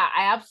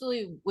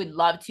absolutely would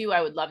love to.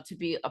 I would love to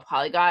be a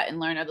polyglot and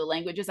learn other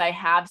languages. I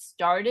have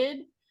started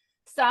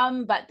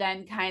some, but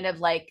then kind of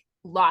like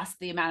lost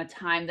the amount of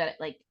time that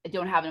like I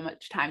don't have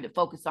much time to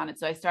focus on it.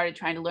 So I started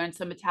trying to learn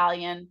some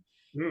Italian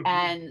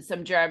and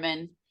some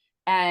German,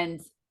 and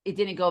it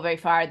didn't go very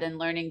far than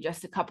learning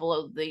just a couple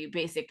of the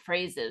basic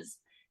phrases.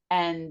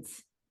 And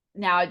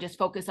now I just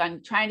focus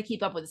on trying to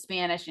keep up with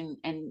Spanish and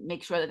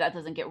make sure that that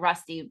doesn't get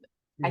rusty.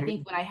 I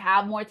think when I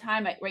have more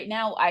time, right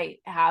now I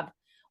have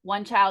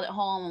one child at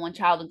home and one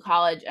child in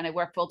college, and I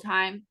work full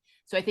time.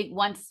 So I think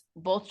once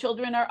both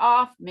children are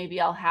off,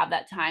 maybe I'll have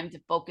that time to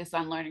focus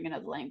on learning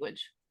another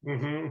language.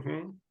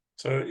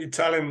 So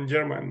Italian and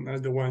German are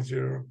the ones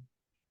you're.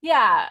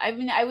 Yeah, I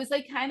mean, I was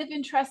like kind of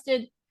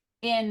interested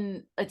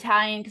in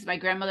Italian because my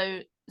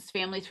grandmother's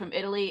family's from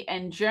Italy,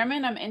 and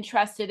German I'm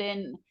interested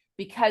in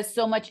because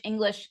so much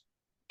English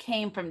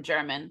came from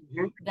German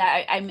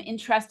that I'm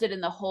interested in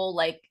the whole,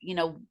 like,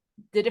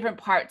 the different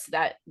parts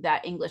that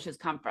English has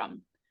come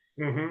from.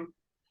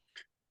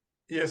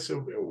 Yeah,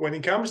 so when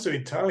it comes to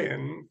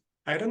Italian,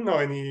 I don't know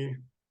any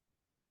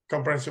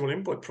comprehensible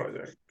input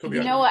project.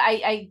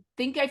 I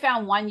think I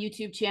found one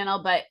YouTube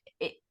channel, but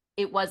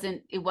it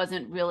wasn't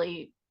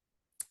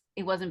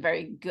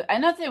very good.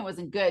 I'm not saying it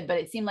wasn't good, but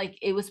it seemed like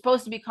it was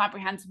supposed to be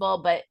comprehensible,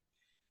 but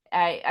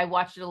I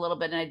watched it a little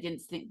bit and I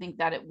didn't think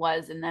that it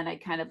was. And then I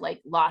kind of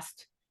like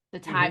lost the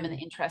time and the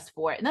interest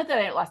for it. Not that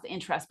I lost the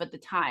interest, but the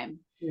time.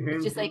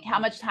 It's just like how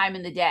much time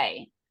in the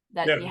day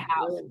that you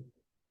have.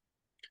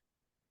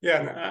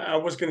 Yeah, and I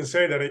was going to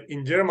say that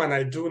in German,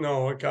 I do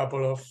know a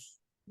couple of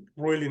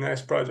really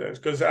nice projects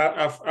because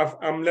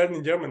I'm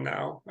learning German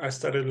now. I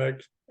started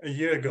like a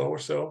year ago or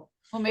so.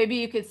 Well, maybe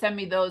you could send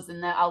me those,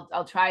 and then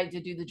I'll try to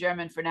do the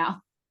German for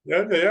now.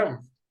 Yeah,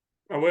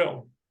 I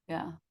will.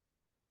 Yeah.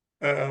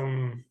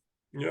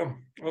 Yeah,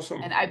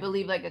 awesome. And I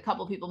believe like a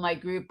couple people in my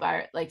group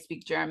are like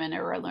speak German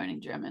or are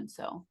learning German.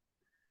 So.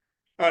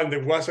 And the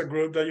WhatsApp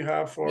group that you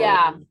have for.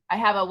 Yeah, I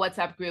have a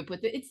WhatsApp group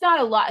with it. It's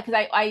not a lot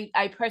because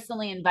I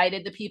personally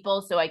invited the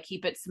people, so I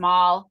keep it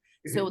small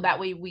so that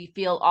way we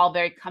feel all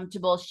very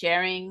comfortable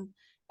sharing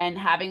and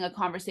having a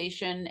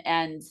conversation.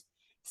 And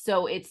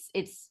so it's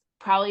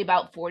probably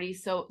about 40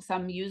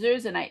 some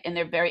users, and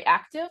they're very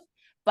active,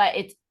 but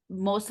it's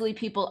mostly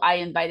people I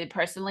invited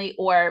personally,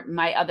 or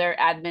my other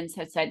admins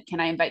have said, can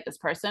I invite this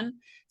person?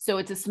 So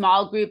it's a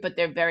small group, but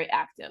they're very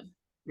active.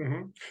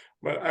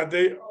 But are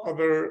they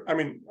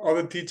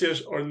other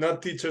teachers or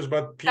not teachers,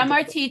 but people? Some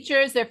are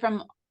teachers. They're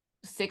from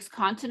 6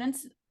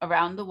 continents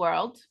around the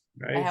world.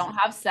 Nice. I don't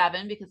have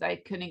 7 because I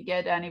couldn't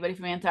get anybody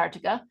from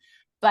Antarctica,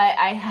 but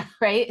I have,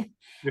 right?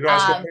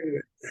 Yeah,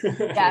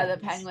 the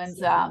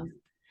penguins.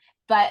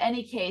 But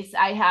any case,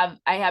 I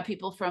have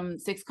people from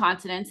 6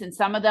 continents, and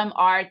some of them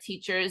are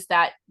teachers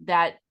that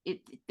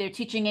they're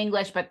teaching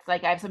English, but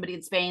like I have somebody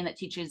in Spain that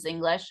teaches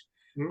English.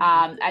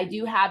 I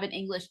do have an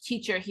English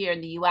teacher here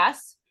in the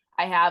US.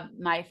 I have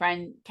my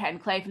friend Ken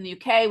Clay from the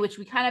UK, which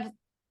we kind of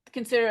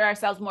consider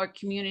ourselves more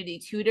community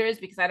tutors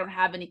because I don't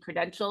have any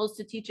credentials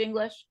to teach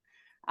English,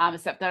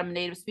 except that I'm a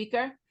native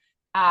speaker.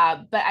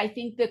 But I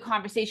think the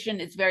conversation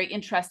is very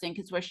interesting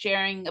because we're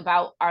sharing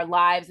about our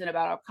lives and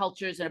about our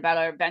cultures and about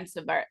our events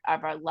of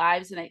our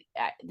lives. And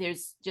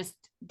there's just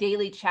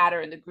daily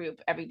chatter in the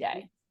group every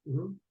day.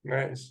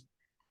 Nice.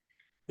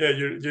 Yeah,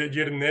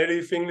 you're a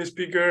native English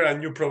speaker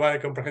and you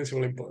provide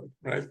comprehensible input,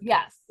 right?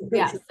 Yes.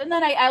 And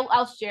then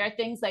I'll share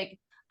things like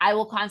I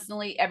will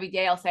constantly every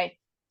day I'll say,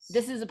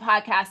 this is a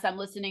podcast I'm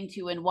listening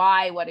to and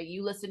why, what are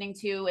you listening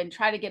to? And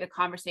try to get a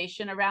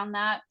conversation around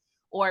that.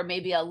 Or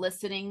maybe a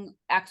listening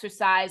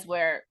exercise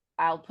where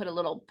I'll put a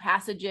little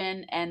passage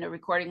in and a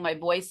recording my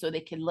voice so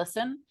they can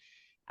listen.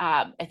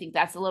 I think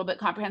that's a little bit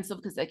comprehensive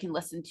because they can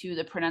listen to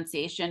the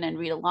pronunciation and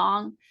read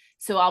along.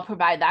 So I'll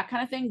provide that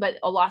kind of thing, but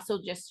I'll also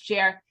just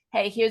share,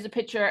 hey, here's a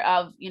picture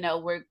of,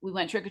 we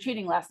went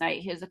trick-or-treating last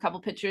night. Here's a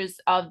couple pictures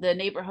of the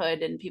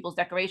neighborhood and people's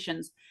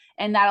decorations,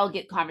 and that'll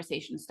get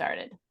conversation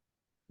started.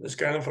 It's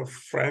kind of a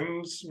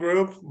friends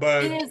group,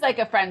 but it is like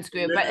a friends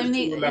group. But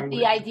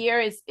the idea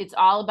is it's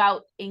all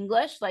about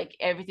English. Like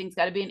everything's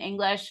got to be in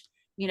English.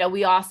 You know,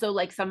 we also,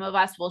 like, some of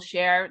us will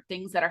share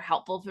things that are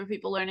helpful for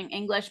people learning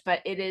English,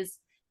 but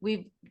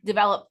we've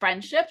developed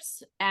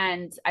friendships,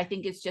 and I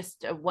think it's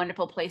just a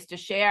wonderful place to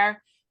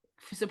share,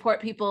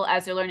 support people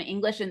as they're learning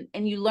English,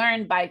 and you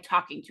learn by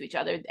talking to each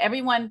other.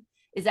 Everyone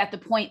is at the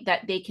point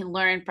that they can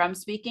learn from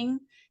speaking,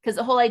 because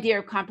the whole idea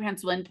of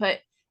comprehensive input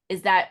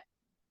is that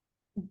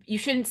you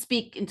shouldn't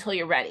speak until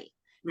you're ready.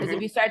 Because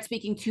if you start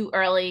speaking too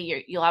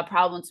early, you'll have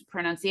problems with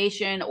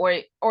pronunciation,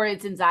 or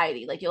it's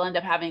anxiety. Like, you'll end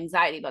up having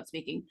anxiety about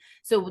speaking.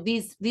 So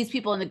these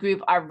people in the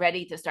group are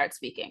ready to start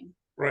speaking.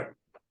 Right.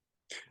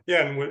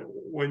 Yeah, and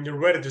when you're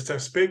ready to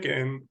start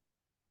speaking,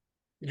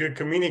 you're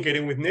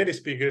communicating with native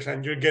speakers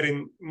and you're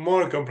getting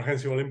more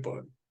comprehensible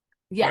input.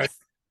 Yes. Right?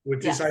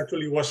 Which Yes. is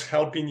actually what's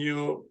helping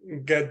you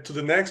get to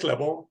the next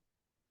level.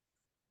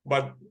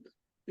 But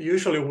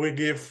usually we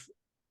give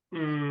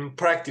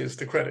practice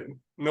the credit.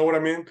 Know what I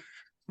mean?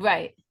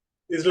 Right.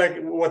 It's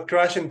like what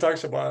Krashen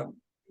talks about,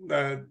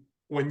 that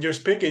when you're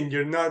speaking,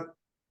 you're not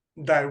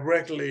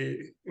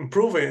directly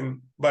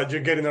improving, but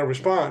you're getting a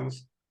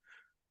response.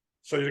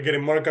 So you're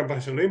getting more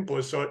comprehensible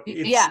input. So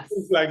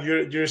it's like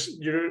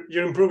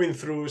you're improving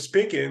through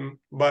speaking,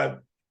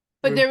 but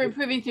they're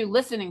improving through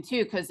listening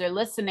too, because they're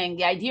listening.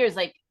 The idea is,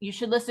 like, you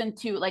should listen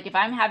to, like, if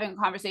I'm having a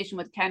conversation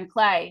with Ken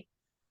Clay,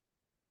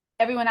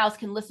 everyone else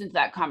can listen to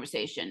that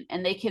conversation,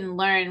 and they can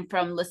learn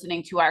from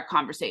listening to our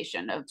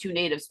conversation of two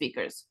native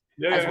speakers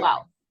as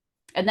well.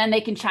 And then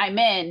they can chime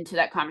in to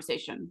that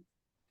conversation.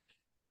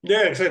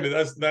 Yeah, exactly.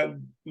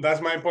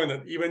 That's my point,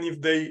 that even if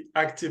they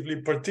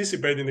actively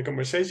participate in the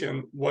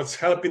conversation, what's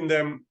helping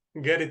them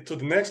get it to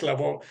the next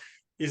level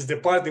is the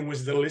part in which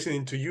they're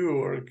listening to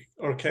you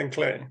or Ken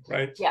Clay,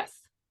 right?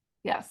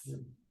 Yes.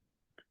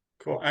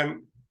 Cool.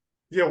 And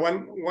yeah,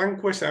 one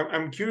question,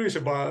 I'm curious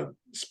about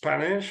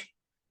Spanish.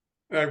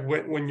 Like,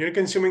 when you're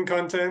consuming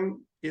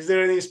content, is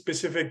there any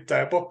specific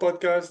type of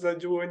podcast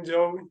that you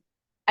enjoy?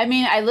 I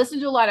mean, I listen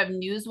to a lot of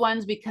news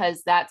ones,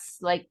 because that's,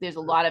 like, there's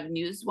a lot of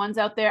news ones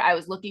out there. I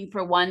was looking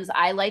for ones.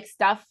 I like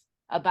stuff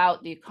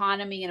about the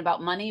economy and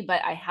about money,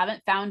 but I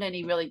haven't found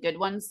any really good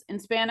ones in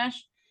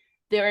Spanish.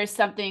 There is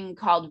something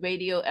called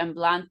Radio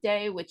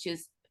Emblante, which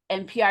is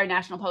NPR,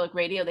 National Public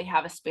Radio. They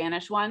have a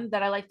Spanish one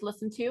that I like to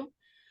listen to.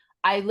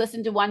 I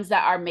listen to ones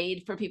that are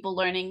made for people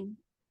learning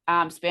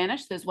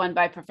Spanish. There's one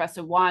by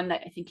Professor Juan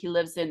that I think he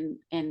lives in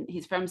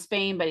he's from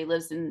Spain, but he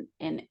lives in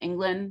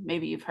England.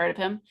 Maybe you've heard of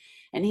him.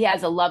 And he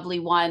has a lovely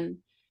one.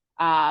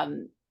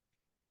 I'm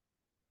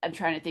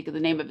trying to think of the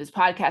name of his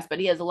podcast, but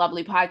he has a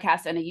lovely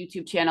podcast and a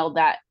YouTube channel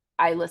that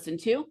I listen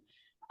to.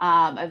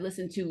 I've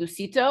listened to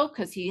Lucito,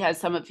 because he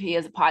has a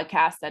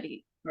podcast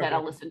that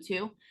I'll listen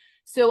to.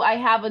 So I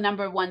have a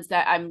number of ones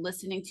that I'm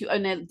listening to.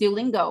 And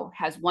Duolingo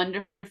has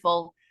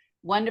wonderful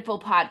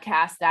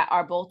podcasts that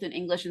are both in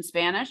English and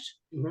Spanish.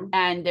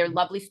 And they're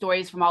lovely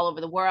stories from all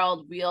over the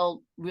world,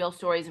 real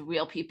stories of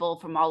real people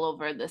from all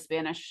over the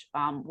Spanish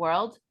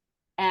world.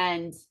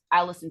 And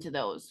I listen to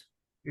those.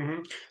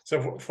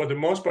 So for the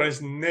most part,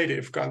 it's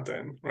native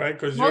content, right?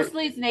 Because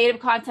mostly it's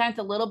native content,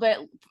 a little bit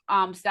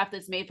stuff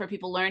that's made for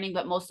people learning,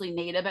 but mostly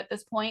native at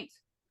this point.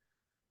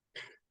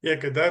 Yeah,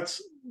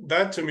 because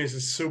that to me is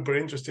a super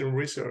interesting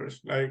resource.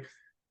 Like,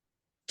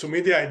 to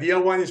me, the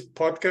ideal one is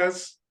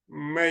podcasts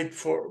made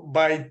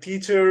by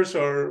teachers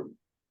or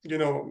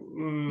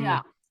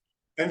enthusiasts.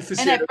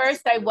 And at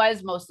first I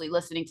was mostly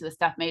listening to the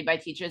stuff made by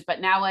teachers,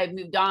 but now I've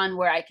moved on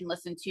where I can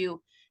listen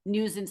to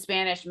news in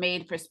Spanish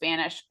made for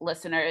Spanish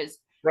listeners.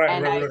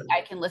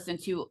 I can listen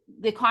to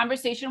the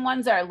conversation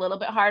ones are a little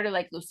bit harder,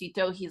 like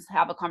Lucito. He's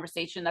have a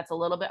conversation that's a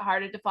little bit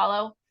harder to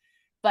follow,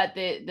 but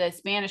the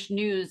Spanish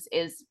news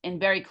is in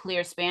very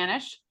clear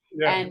Spanish,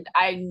 and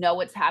I know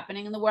what's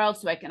happening in the world,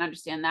 so I can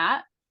understand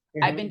that.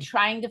 I've been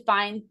trying to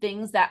find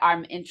things that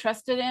I'm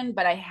interested in,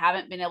 but I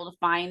haven't been able to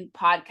find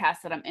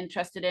podcasts that I'm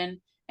interested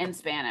in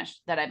Spanish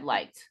that I've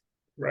liked.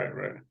 Right.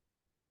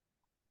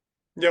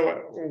 Yeah,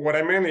 what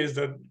I meant is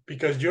that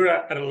because you're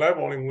at a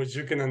level in which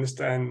you can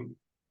understand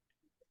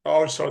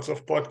all sorts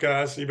of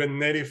podcasts, even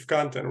native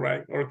content,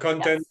 right? Or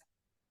content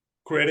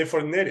created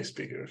for native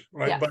speakers,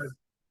 right? Yes. But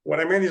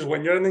what I meant is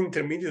when you're at an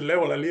intermediate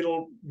level, a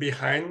little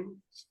behind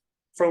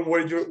from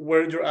where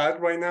you're at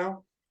right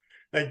now,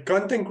 like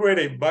content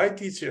created by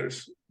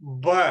teachers,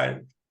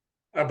 but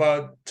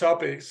about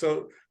topics.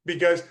 So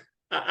because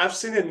I've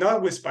seen it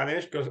not with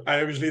Spanish, because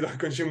I obviously don't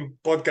consume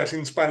podcasts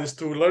in Spanish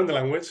to learn the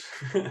language,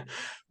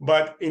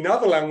 but in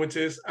other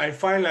languages, I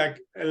find like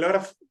a lot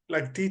of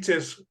like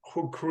teachers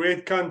who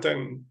create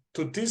content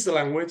to teach the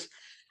language,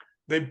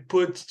 they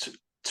put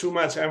too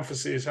much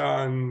emphasis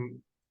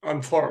on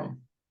form.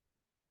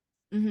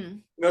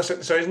 No,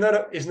 so it's not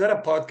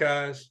a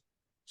podcast.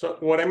 So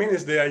what I mean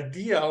is the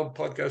ideal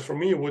podcast for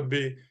me would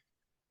be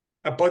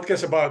a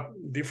podcast about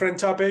different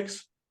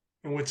topics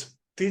in which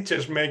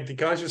teachers make the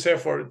conscious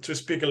effort to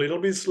speak a little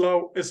bit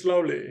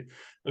slowly,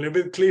 a little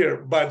bit clear,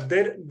 but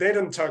they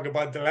don't talk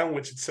about the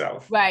language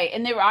itself. Right,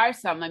 and there are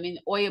some. I mean,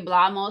 Hoy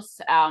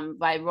Hablamos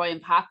by Roy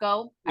and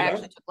Paco. I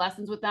actually took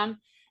lessons with them.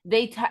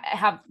 There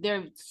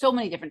are so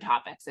many different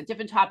topics, a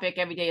different topic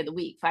every day of the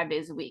week, 5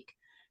 days a week.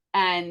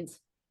 And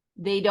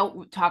they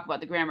don't talk about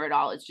the grammar at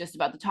all. It's just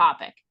about the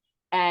topic.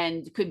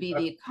 And it could be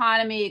the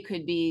economy, it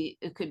could be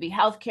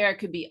healthcare, it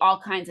could be all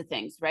kinds of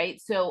things, right?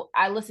 So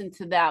I listen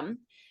to them.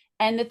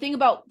 And the thing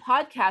about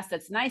podcasts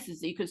that's nice is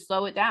that you can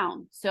slow it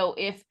down. So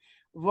if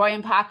Roy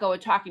and Paco are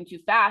talking too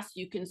fast,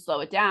 you can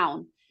slow it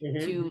down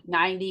to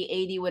 90,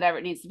 80, whatever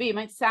it needs to be. It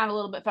might sound a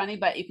little bit funny,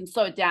 but you can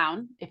slow it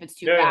down if it's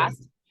too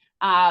fast.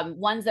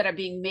 Ones that are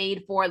being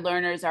made for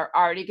learners are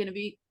already going to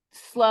be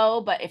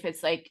slow, but if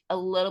it's like a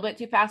little bit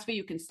too fast for you,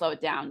 you can slow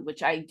it down,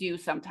 which I do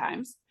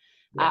sometimes.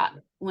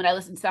 When I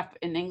listen to stuff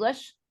in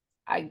English,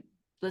 I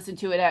listen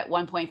to it at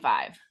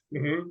 1.5.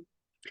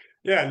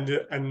 Yeah,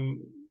 and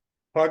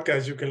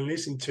podcasts you can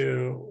listen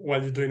to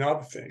while you're doing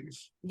other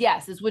things.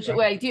 Yes, is which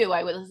what I do.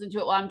 I would listen to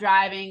it while I'm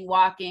driving,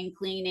 walking,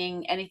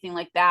 cleaning, anything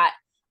like that.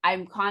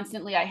 I'm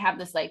constantly, I have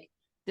this like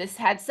this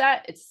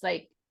headset. It's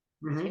like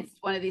it's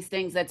one of these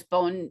things that's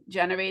bone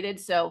generated.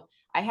 So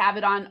I have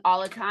it on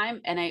all the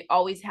time, and I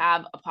always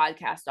have a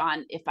podcast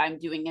on if I'm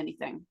doing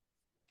anything.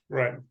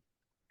 Right.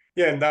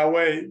 Yeah, and that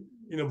way,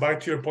 you know, back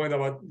to your point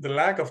about the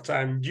lack of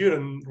time, you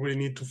don't really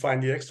need to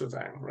find the extra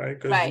time, right?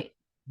 Because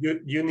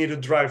you need to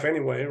drive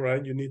anyway,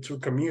 right? You need to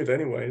commute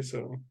anyway.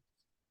 So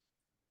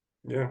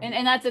yeah.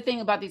 And that's the thing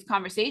about these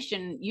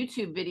conversation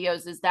YouTube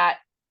videos is that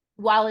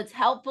while it's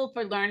helpful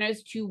for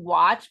learners to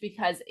watch,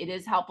 because it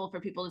is helpful for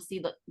people to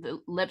see the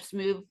lips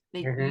move,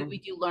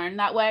 we do learn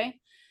that way.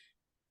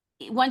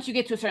 Once you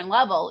get to a certain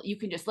level, you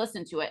can just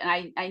listen to it.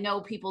 And I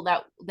know people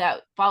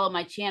that follow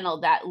my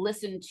channel that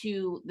listen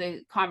to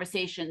the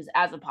conversations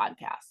as a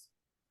podcast.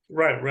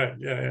 Right.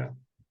 Yeah.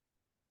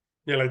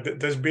 Like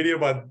there's video,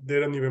 but they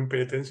don't even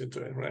pay attention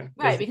to it, right?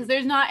 Right, because there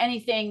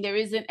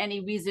isn't any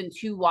reason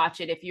to watch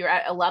it. If you're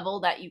at a level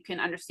that you can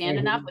understand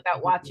enough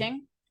without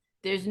watching,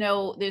 there's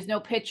no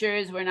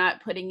pictures. We're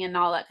not putting in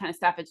all that kind of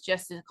stuff. It's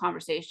just a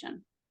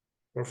conversation.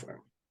 Perfect.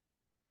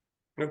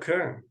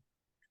 Okay.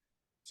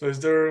 So is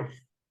there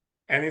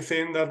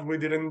anything that we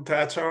didn't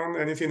touch on?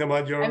 Anything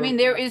about your? I mean,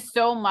 there is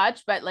so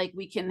much, but like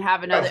we can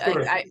have another.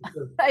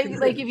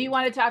 Like if you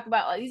want to talk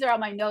about, these are all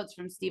my notes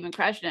from Stephen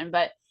Kreshnan,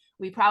 but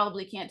we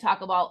probably can't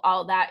talk about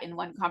all that in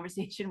one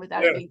conversation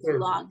without it being too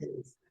long.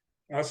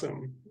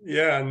 Awesome.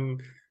 Yeah,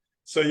 and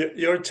so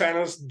your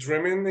channel's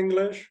Dreaming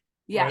English.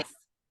 Yes. Right?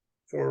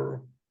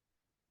 For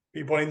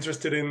people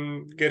interested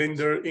in getting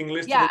their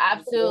English. Yeah,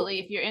 absolutely.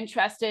 If you're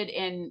interested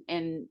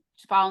in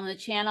following the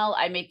channel,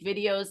 I make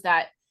videos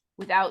that,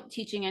 without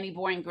teaching any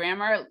boring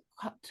grammar,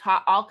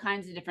 all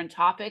kinds of different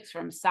topics,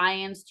 from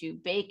science to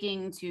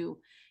baking to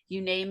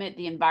you name it,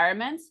 the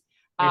environment,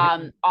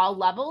 all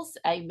levels.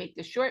 I make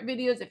the short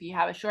videos if you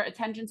have a short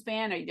attention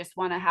span, or you just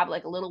want to have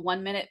like a little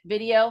 1-minute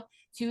video,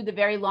 to the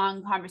very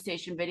long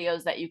conversation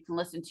videos that you can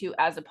listen to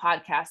as a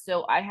podcast.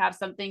 So I have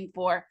something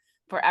for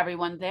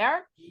everyone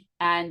there,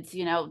 and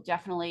you know,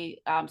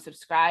 definitely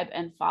subscribe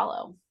and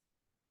follow.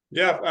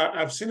 Yeah,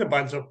 I've seen a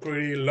bunch of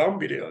pretty long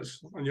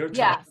videos on your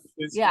channel.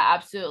 Yes. Yeah,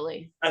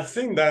 absolutely. I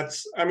think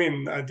that's, I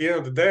mean, at the end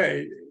of the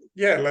day,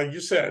 yeah, like you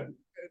said,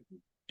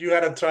 you had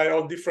to try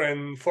all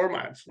different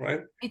formats, right?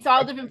 It's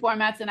all different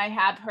formats. And I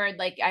have heard,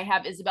 like, I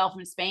have Isabel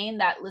from Spain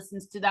that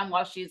listens to them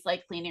while she's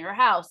like cleaning her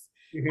house.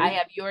 I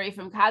have Yuri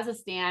from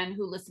Kazakhstan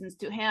who listens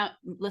to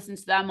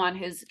them on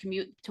his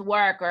commute to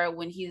work, or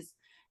when he's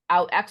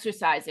out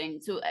exercising.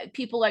 So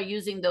people are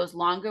using those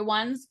longer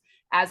ones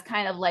as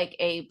kind of like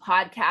a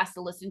podcast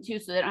to listen to,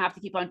 so they don't have to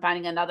keep on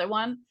finding another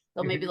one.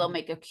 Maybe they'll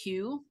make a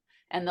queue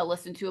and they'll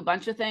listen to a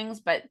bunch of things,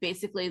 but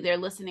basically they're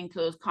listening to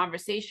those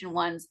conversation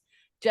ones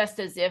just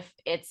as if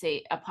it's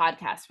a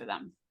podcast for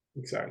them.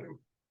 Exactly.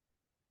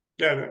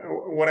 Yeah,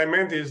 what I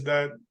meant is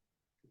that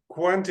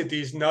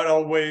quantity is not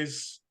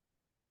always,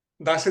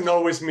 doesn't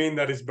always mean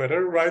that it's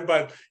better, right?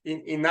 But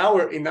in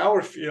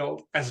our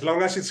field, as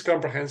long as it's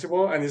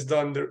comprehensible and it's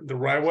done the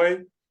right way,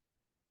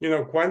 you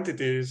know,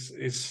 quantity is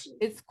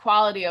it's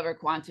quality over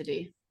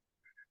quantity.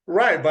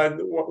 Right, but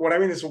what I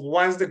mean is,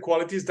 once the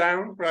quality is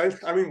down, right?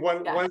 I mean,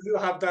 once you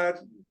have that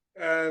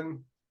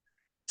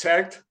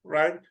checked,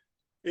 right?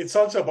 It's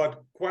also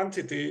about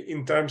quantity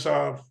in terms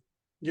of,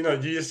 you know,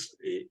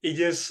 it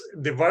just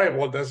the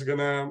variable that's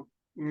gonna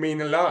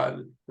mean a lot,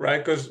 right?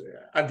 Because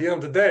at the end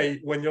of the day,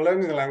 when you're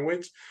learning a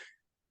language,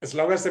 as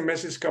long as the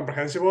message is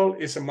comprehensible,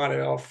 it's a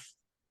matter of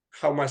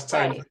how much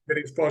time you get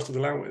exposed to the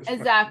language.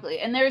 Exactly.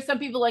 Right? And there are some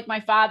people like my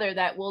father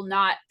that will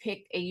not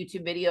pick a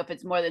YouTube video if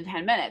it's more than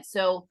 10 minutes.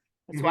 So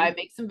that's why I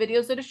make some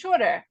videos that are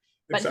shorter.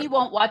 But he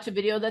won't watch a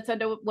video that's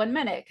under 1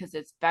 minute because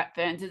it's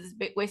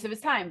a waste of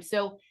his time.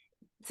 So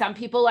some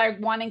people are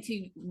wanting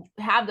to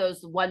have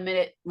those 1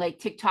 minute, like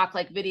TikTok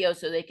like videos,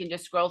 so they can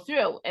just scroll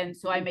through. And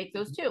so I make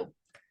those too.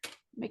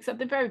 Make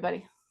something for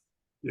everybody.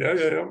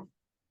 Yeah.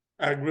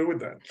 I agree with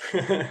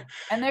that.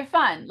 And they're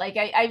fun. Like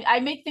I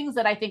make things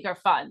that I think are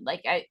fun.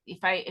 Like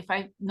if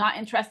I'm not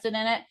interested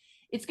in it,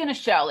 it's going to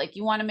show. Like,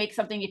 you want to make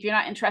something, if you're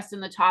not interested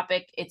in the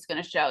topic, it's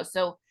going to show.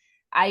 So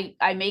I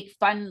make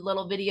fun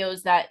little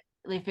videos that,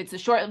 if it's a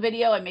short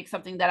video, I make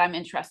something that I'm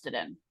interested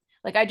in.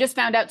 Like, I just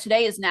found out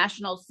today is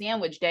National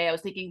Sandwich Day. I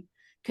was thinking,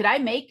 could I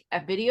make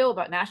a video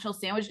about National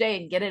Sandwich Day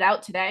and get it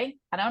out today?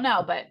 I don't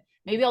know, but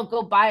maybe I'll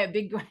go buy a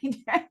big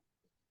grinder.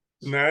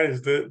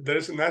 Nice.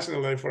 There's a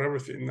national day for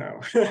everything now.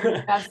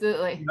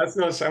 Absolutely.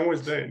 National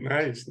Sandwich Day.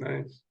 Nice,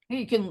 nice.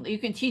 You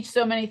can teach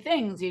so many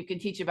things. You can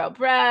teach about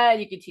bread.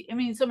 You can teach, I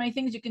mean, so many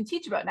things you can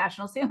teach about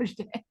National Sandwich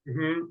Day.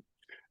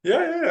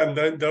 Yeah,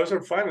 and those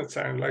are fun at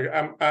times. Like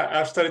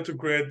I've started to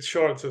create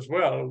shorts as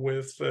well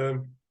with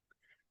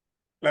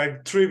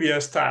like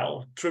trivia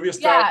style.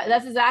 Yeah,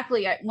 that's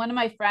exactly. One of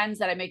my friends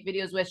that I make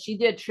videos with, she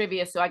did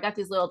trivia. So I got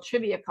these little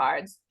trivia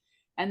cards,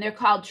 and they're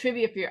called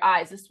Trivia for Your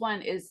Eyes. This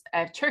one is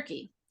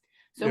turkey.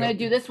 So I'm going to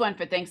do this one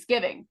for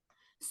Thanksgiving.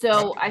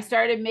 So I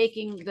started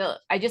making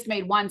I just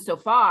made one so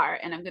far,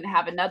 and I'm going to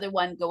have another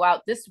one go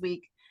out this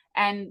week.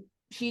 And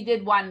she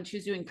did one, she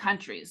was doing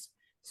countries.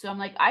 So I'm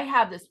like, I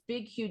have this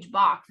big, huge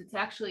box. It's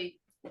actually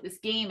this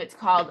game. It's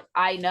called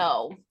I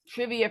Know,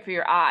 Trivia for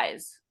Your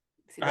Eyes.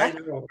 See that? I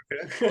know.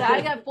 Okay. So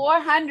I got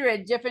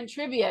 400 different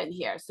trivia in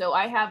here. So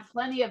I have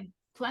plenty of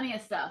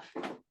stuff.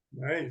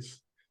 Nice.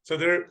 So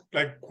there are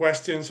like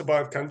questions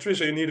about countries,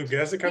 so you need to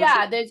guess the country?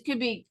 Yeah, there could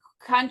be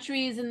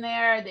countries in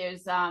there.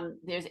 There's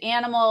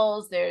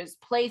animals, there's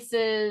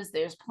places,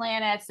 there's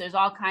planets, there's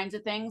all kinds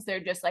of things. They're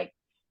just like,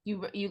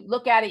 you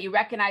look at it, you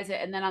recognize it,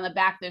 and then on the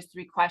back there's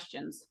 3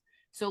 questions.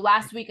 So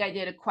last week I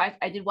did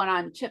one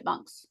on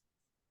chipmunks.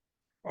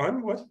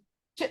 On what?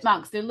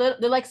 Chipmunks. They're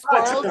like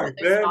squirrels, but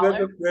they're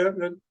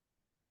smaller.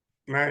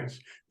 Nice.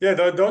 Yeah,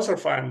 those are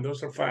fun.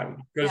 Those are fun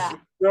because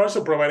they're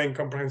also providing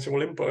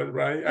comprehensible input,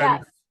 right?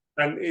 Yes.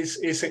 And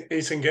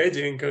it's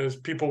engaging because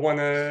people want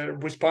to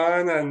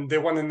respond and they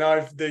want to know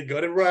if they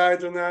got it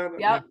right or not.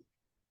 Yep.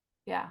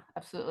 Yeah,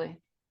 absolutely.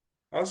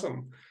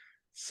 Awesome.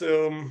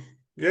 So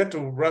yeah, to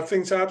wrap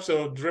things up,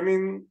 so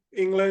Dreaming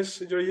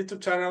English, your YouTube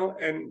channel,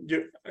 and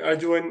are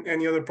you in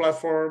any other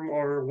platform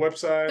or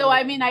website? So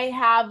I mean, I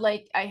have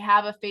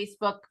a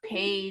Facebook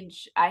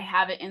page, I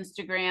have an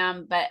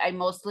Instagram, but I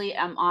mostly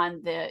am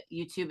on the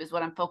YouTube is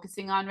what I'm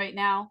focusing on right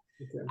now.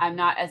 Okay. I'm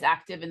not as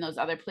active in those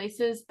other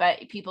places, but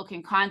people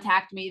can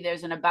contact me.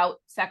 There's an about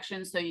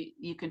section, so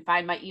you can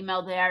find my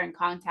email there and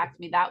contact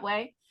me that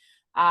way.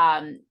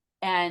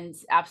 And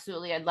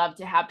absolutely, I'd love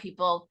to have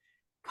people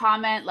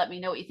comment, let me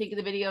know what you think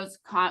of the videos.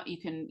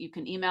 You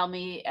can email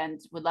me, and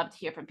would love to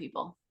hear from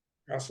people.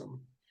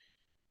 Awesome.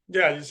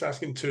 Yeah, just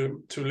asking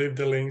to leave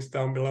the links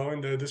down below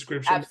in the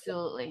description.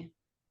 Absolutely.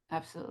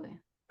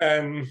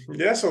 And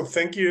yeah, so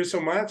thank you so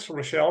much,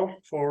 Rochelle,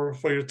 for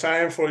your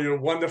time, for your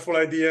wonderful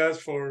ideas,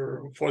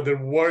 for the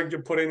work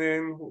you're putting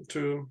in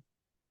to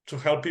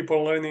help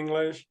people learn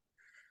English.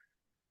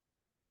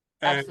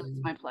 Absolutely,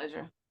 it's my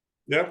pleasure.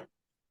 Yeah.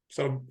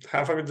 So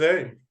have a good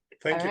day.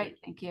 Thank you. All right,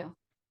 thank you.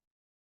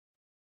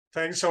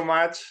 Thanks so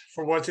much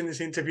for watching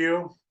this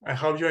interview. I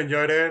hope you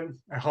enjoyed it.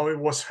 I hope it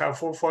was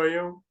helpful for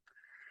you.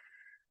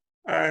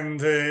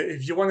 And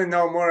if you want to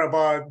know more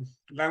about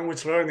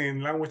language learning,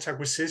 language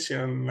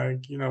acquisition,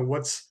 like, you know,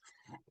 what's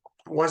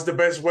the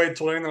best way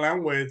to learn a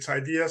language,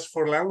 ideas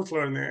for language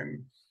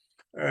learning,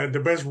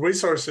 the best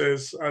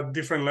resources at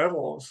different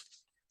levels,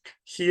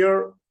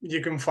 here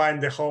you can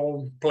find the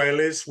whole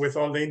playlist with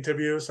all the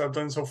interviews I've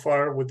done so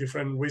far with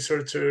different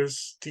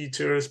researchers,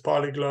 teachers,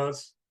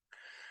 polyglots,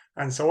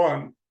 and so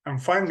on.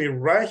 And finally,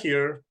 right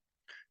here,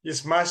 you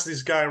smash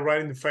this guy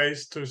right in the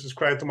face to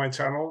subscribe to my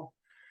channel.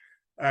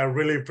 I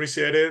really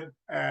appreciate it,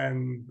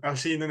 and I'll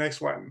see you in the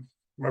next one.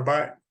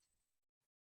 Bye-bye.